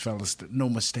told us, fellas, that no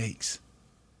mistakes.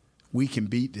 We can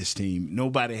beat this team.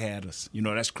 Nobody had us.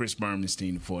 That's Chris Berman's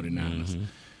team, the 49ers. Mm-hmm.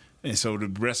 And so the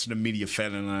rest of the media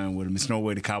fell in line with him. It's no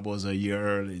way the Cowboys are a year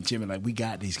early. And Jimmy, we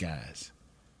got these guys.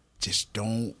 Just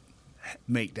don't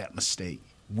make that mistake.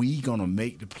 We going to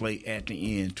make the play at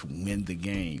the end to win the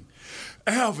game.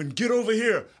 Alvin, get over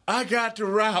here. I got the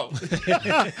route.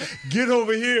 Get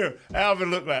over here. Alvin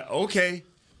looked like, okay.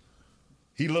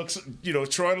 He looks,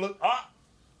 Troy looked,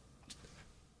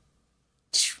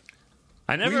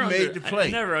 I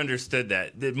never understood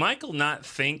that. Did Michael not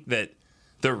think that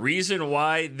the reason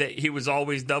why that he was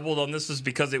always doubled on this was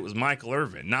because it was Michael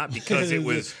Irvin, not because it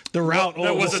was the route?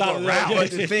 That wasn't the route.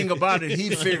 But the thing about it, he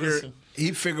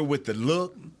figured with the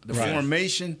look, the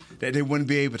formation, that they wouldn't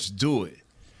be able to do it.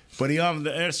 But he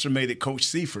underestimated Coach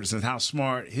Seifers and how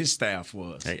smart his staff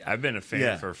was. Hey, I've been a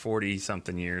fan for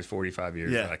 40-something years, 45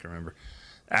 years, I can remember.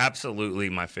 Absolutely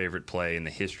my favorite play in the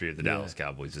history of the Dallas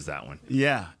Cowboys is that one.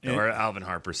 Yeah. Or Alvin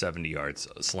Harper, 70 yards,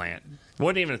 slant. It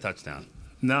wasn't even a touchdown.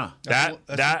 No.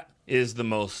 That is the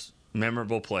most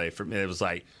memorable play for me. It was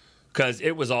like, because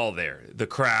it was all there. The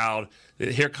crowd,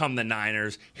 here come the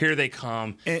Niners, here they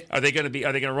come. Are they going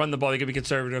to run the ball? Are they going to be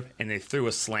conservative? And they threw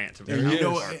a slant.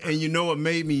 You know what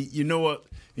made me, you know what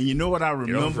I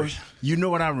remember? You know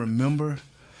what I remember?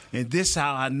 And this is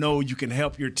how I know you can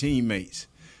help your teammates.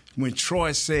 When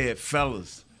Troy said,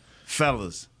 fellas,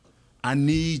 I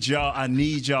need y'all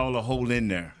to hold in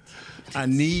there. I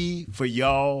need for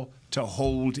y'all to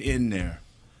hold in there.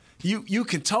 You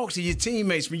can talk to your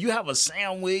teammates when you have a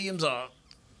Sam Williams or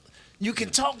You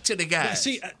can talk to the guys. Yeah,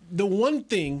 see, the one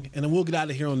thing, and then we'll get out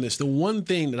of here on this. The one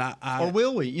thing that I or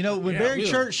will we? You know, when Barry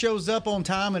Church shows up on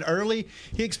time and early,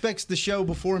 he expects the show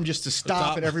before him just to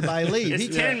stop and everybody leave.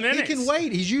 It's 10 minutes. He can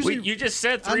wait. He's usually. You just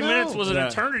said 3 minutes was an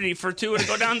eternity for Tua to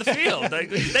go down the field. They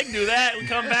can do that and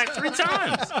come back 3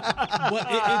 times. But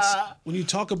it's when you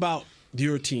talk about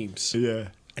your teams,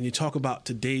 and you talk about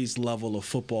today's level of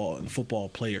football and football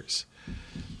players,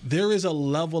 there is a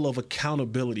level of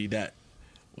accountability that.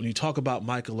 When you talk about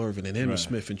Michael Irvin and Emmitt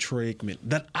Smith and Troy Aikman,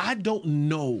 that I don't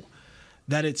know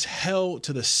that it's held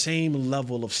to the same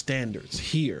level of standards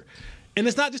here. And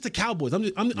it's not just the Cowboys.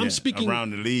 I'm speaking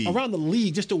around the league. Around the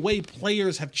league, just the way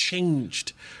players have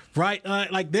changed, right?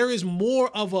 Like there is more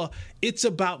of a, it's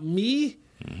about me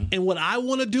and what I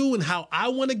want to do and how I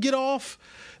want to get off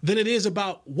than it is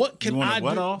about what can I do.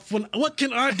 What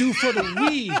can I do for the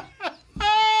we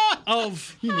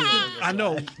of, I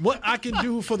know, what I can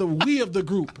do for the we of the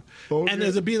group. Okay. And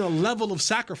there's being a level of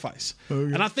sacrifice.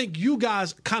 Okay. And I think you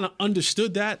guys kind of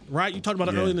understood that, right? You talked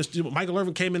about it earlier in this. Michael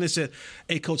Irvin came in and said,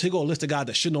 hey, coach, here go a list of guys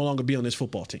that should no longer be on this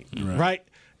football team, right?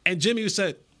 And Jimmy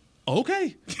said,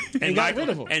 okay, and got rid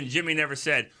of him. And Jimmy never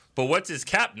said, but what's his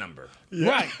cap number?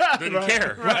 Right. Didn't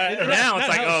care. Right. Now it's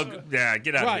like, oh, yeah,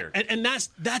 get out of here. And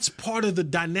that's part of the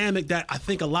dynamic that I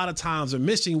think a lot of times are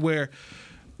missing, where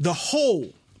the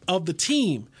whole of the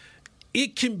team,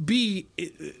 it can be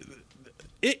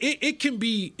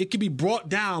brought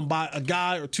down by a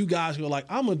guy or two guys who are like,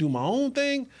 I'm gonna do my own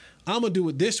thing, I'm gonna do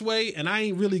it this way, and I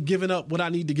ain't really giving up what I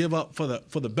need to give up for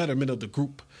the betterment of the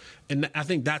group. And I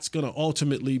think that's gonna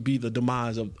ultimately be the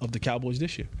demise of the Cowboys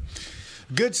this year.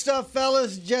 Good stuff,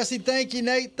 fellas. Jesse, thank you.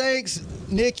 Nate, thanks.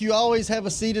 Nick, you always have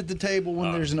a seat at the table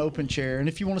when there's an open chair. And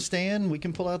if you want to stand, we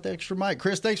can pull out the extra mic.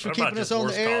 Chris, thanks for keeping us on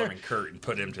the air. What about just Kurt and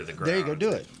put him to the ground? There you go.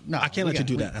 Do it. No, I can't let you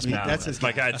do that. That's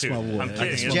my guy, too. I'm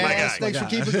kidding. Jazz, thanks for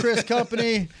keeping Chris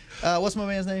company. What's my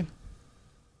man's name?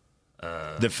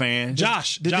 The fan.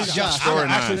 Josh. Storyline.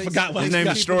 I actually forgot what his name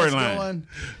is. Storyline.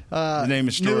 His name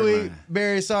is Storyline.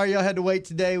 Barry, sorry y'all had to wait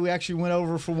today. We actually went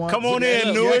over for once. Come on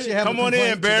in, Newey. Come on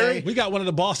in, Barry. We got one of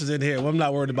the bosses in here. I'm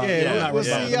not worried about it. Yeah, we'll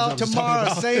see y'all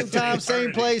tomorrow. Same time,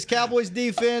 same place. Cowboys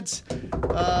defense,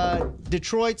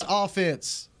 Detroit's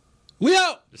offense. We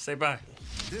out. Just say bye.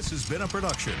 This has been a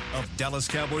production of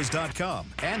DallasCowboys.com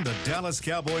and the Dallas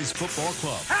Cowboys Football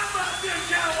Club. How about this,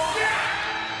 Cowboys?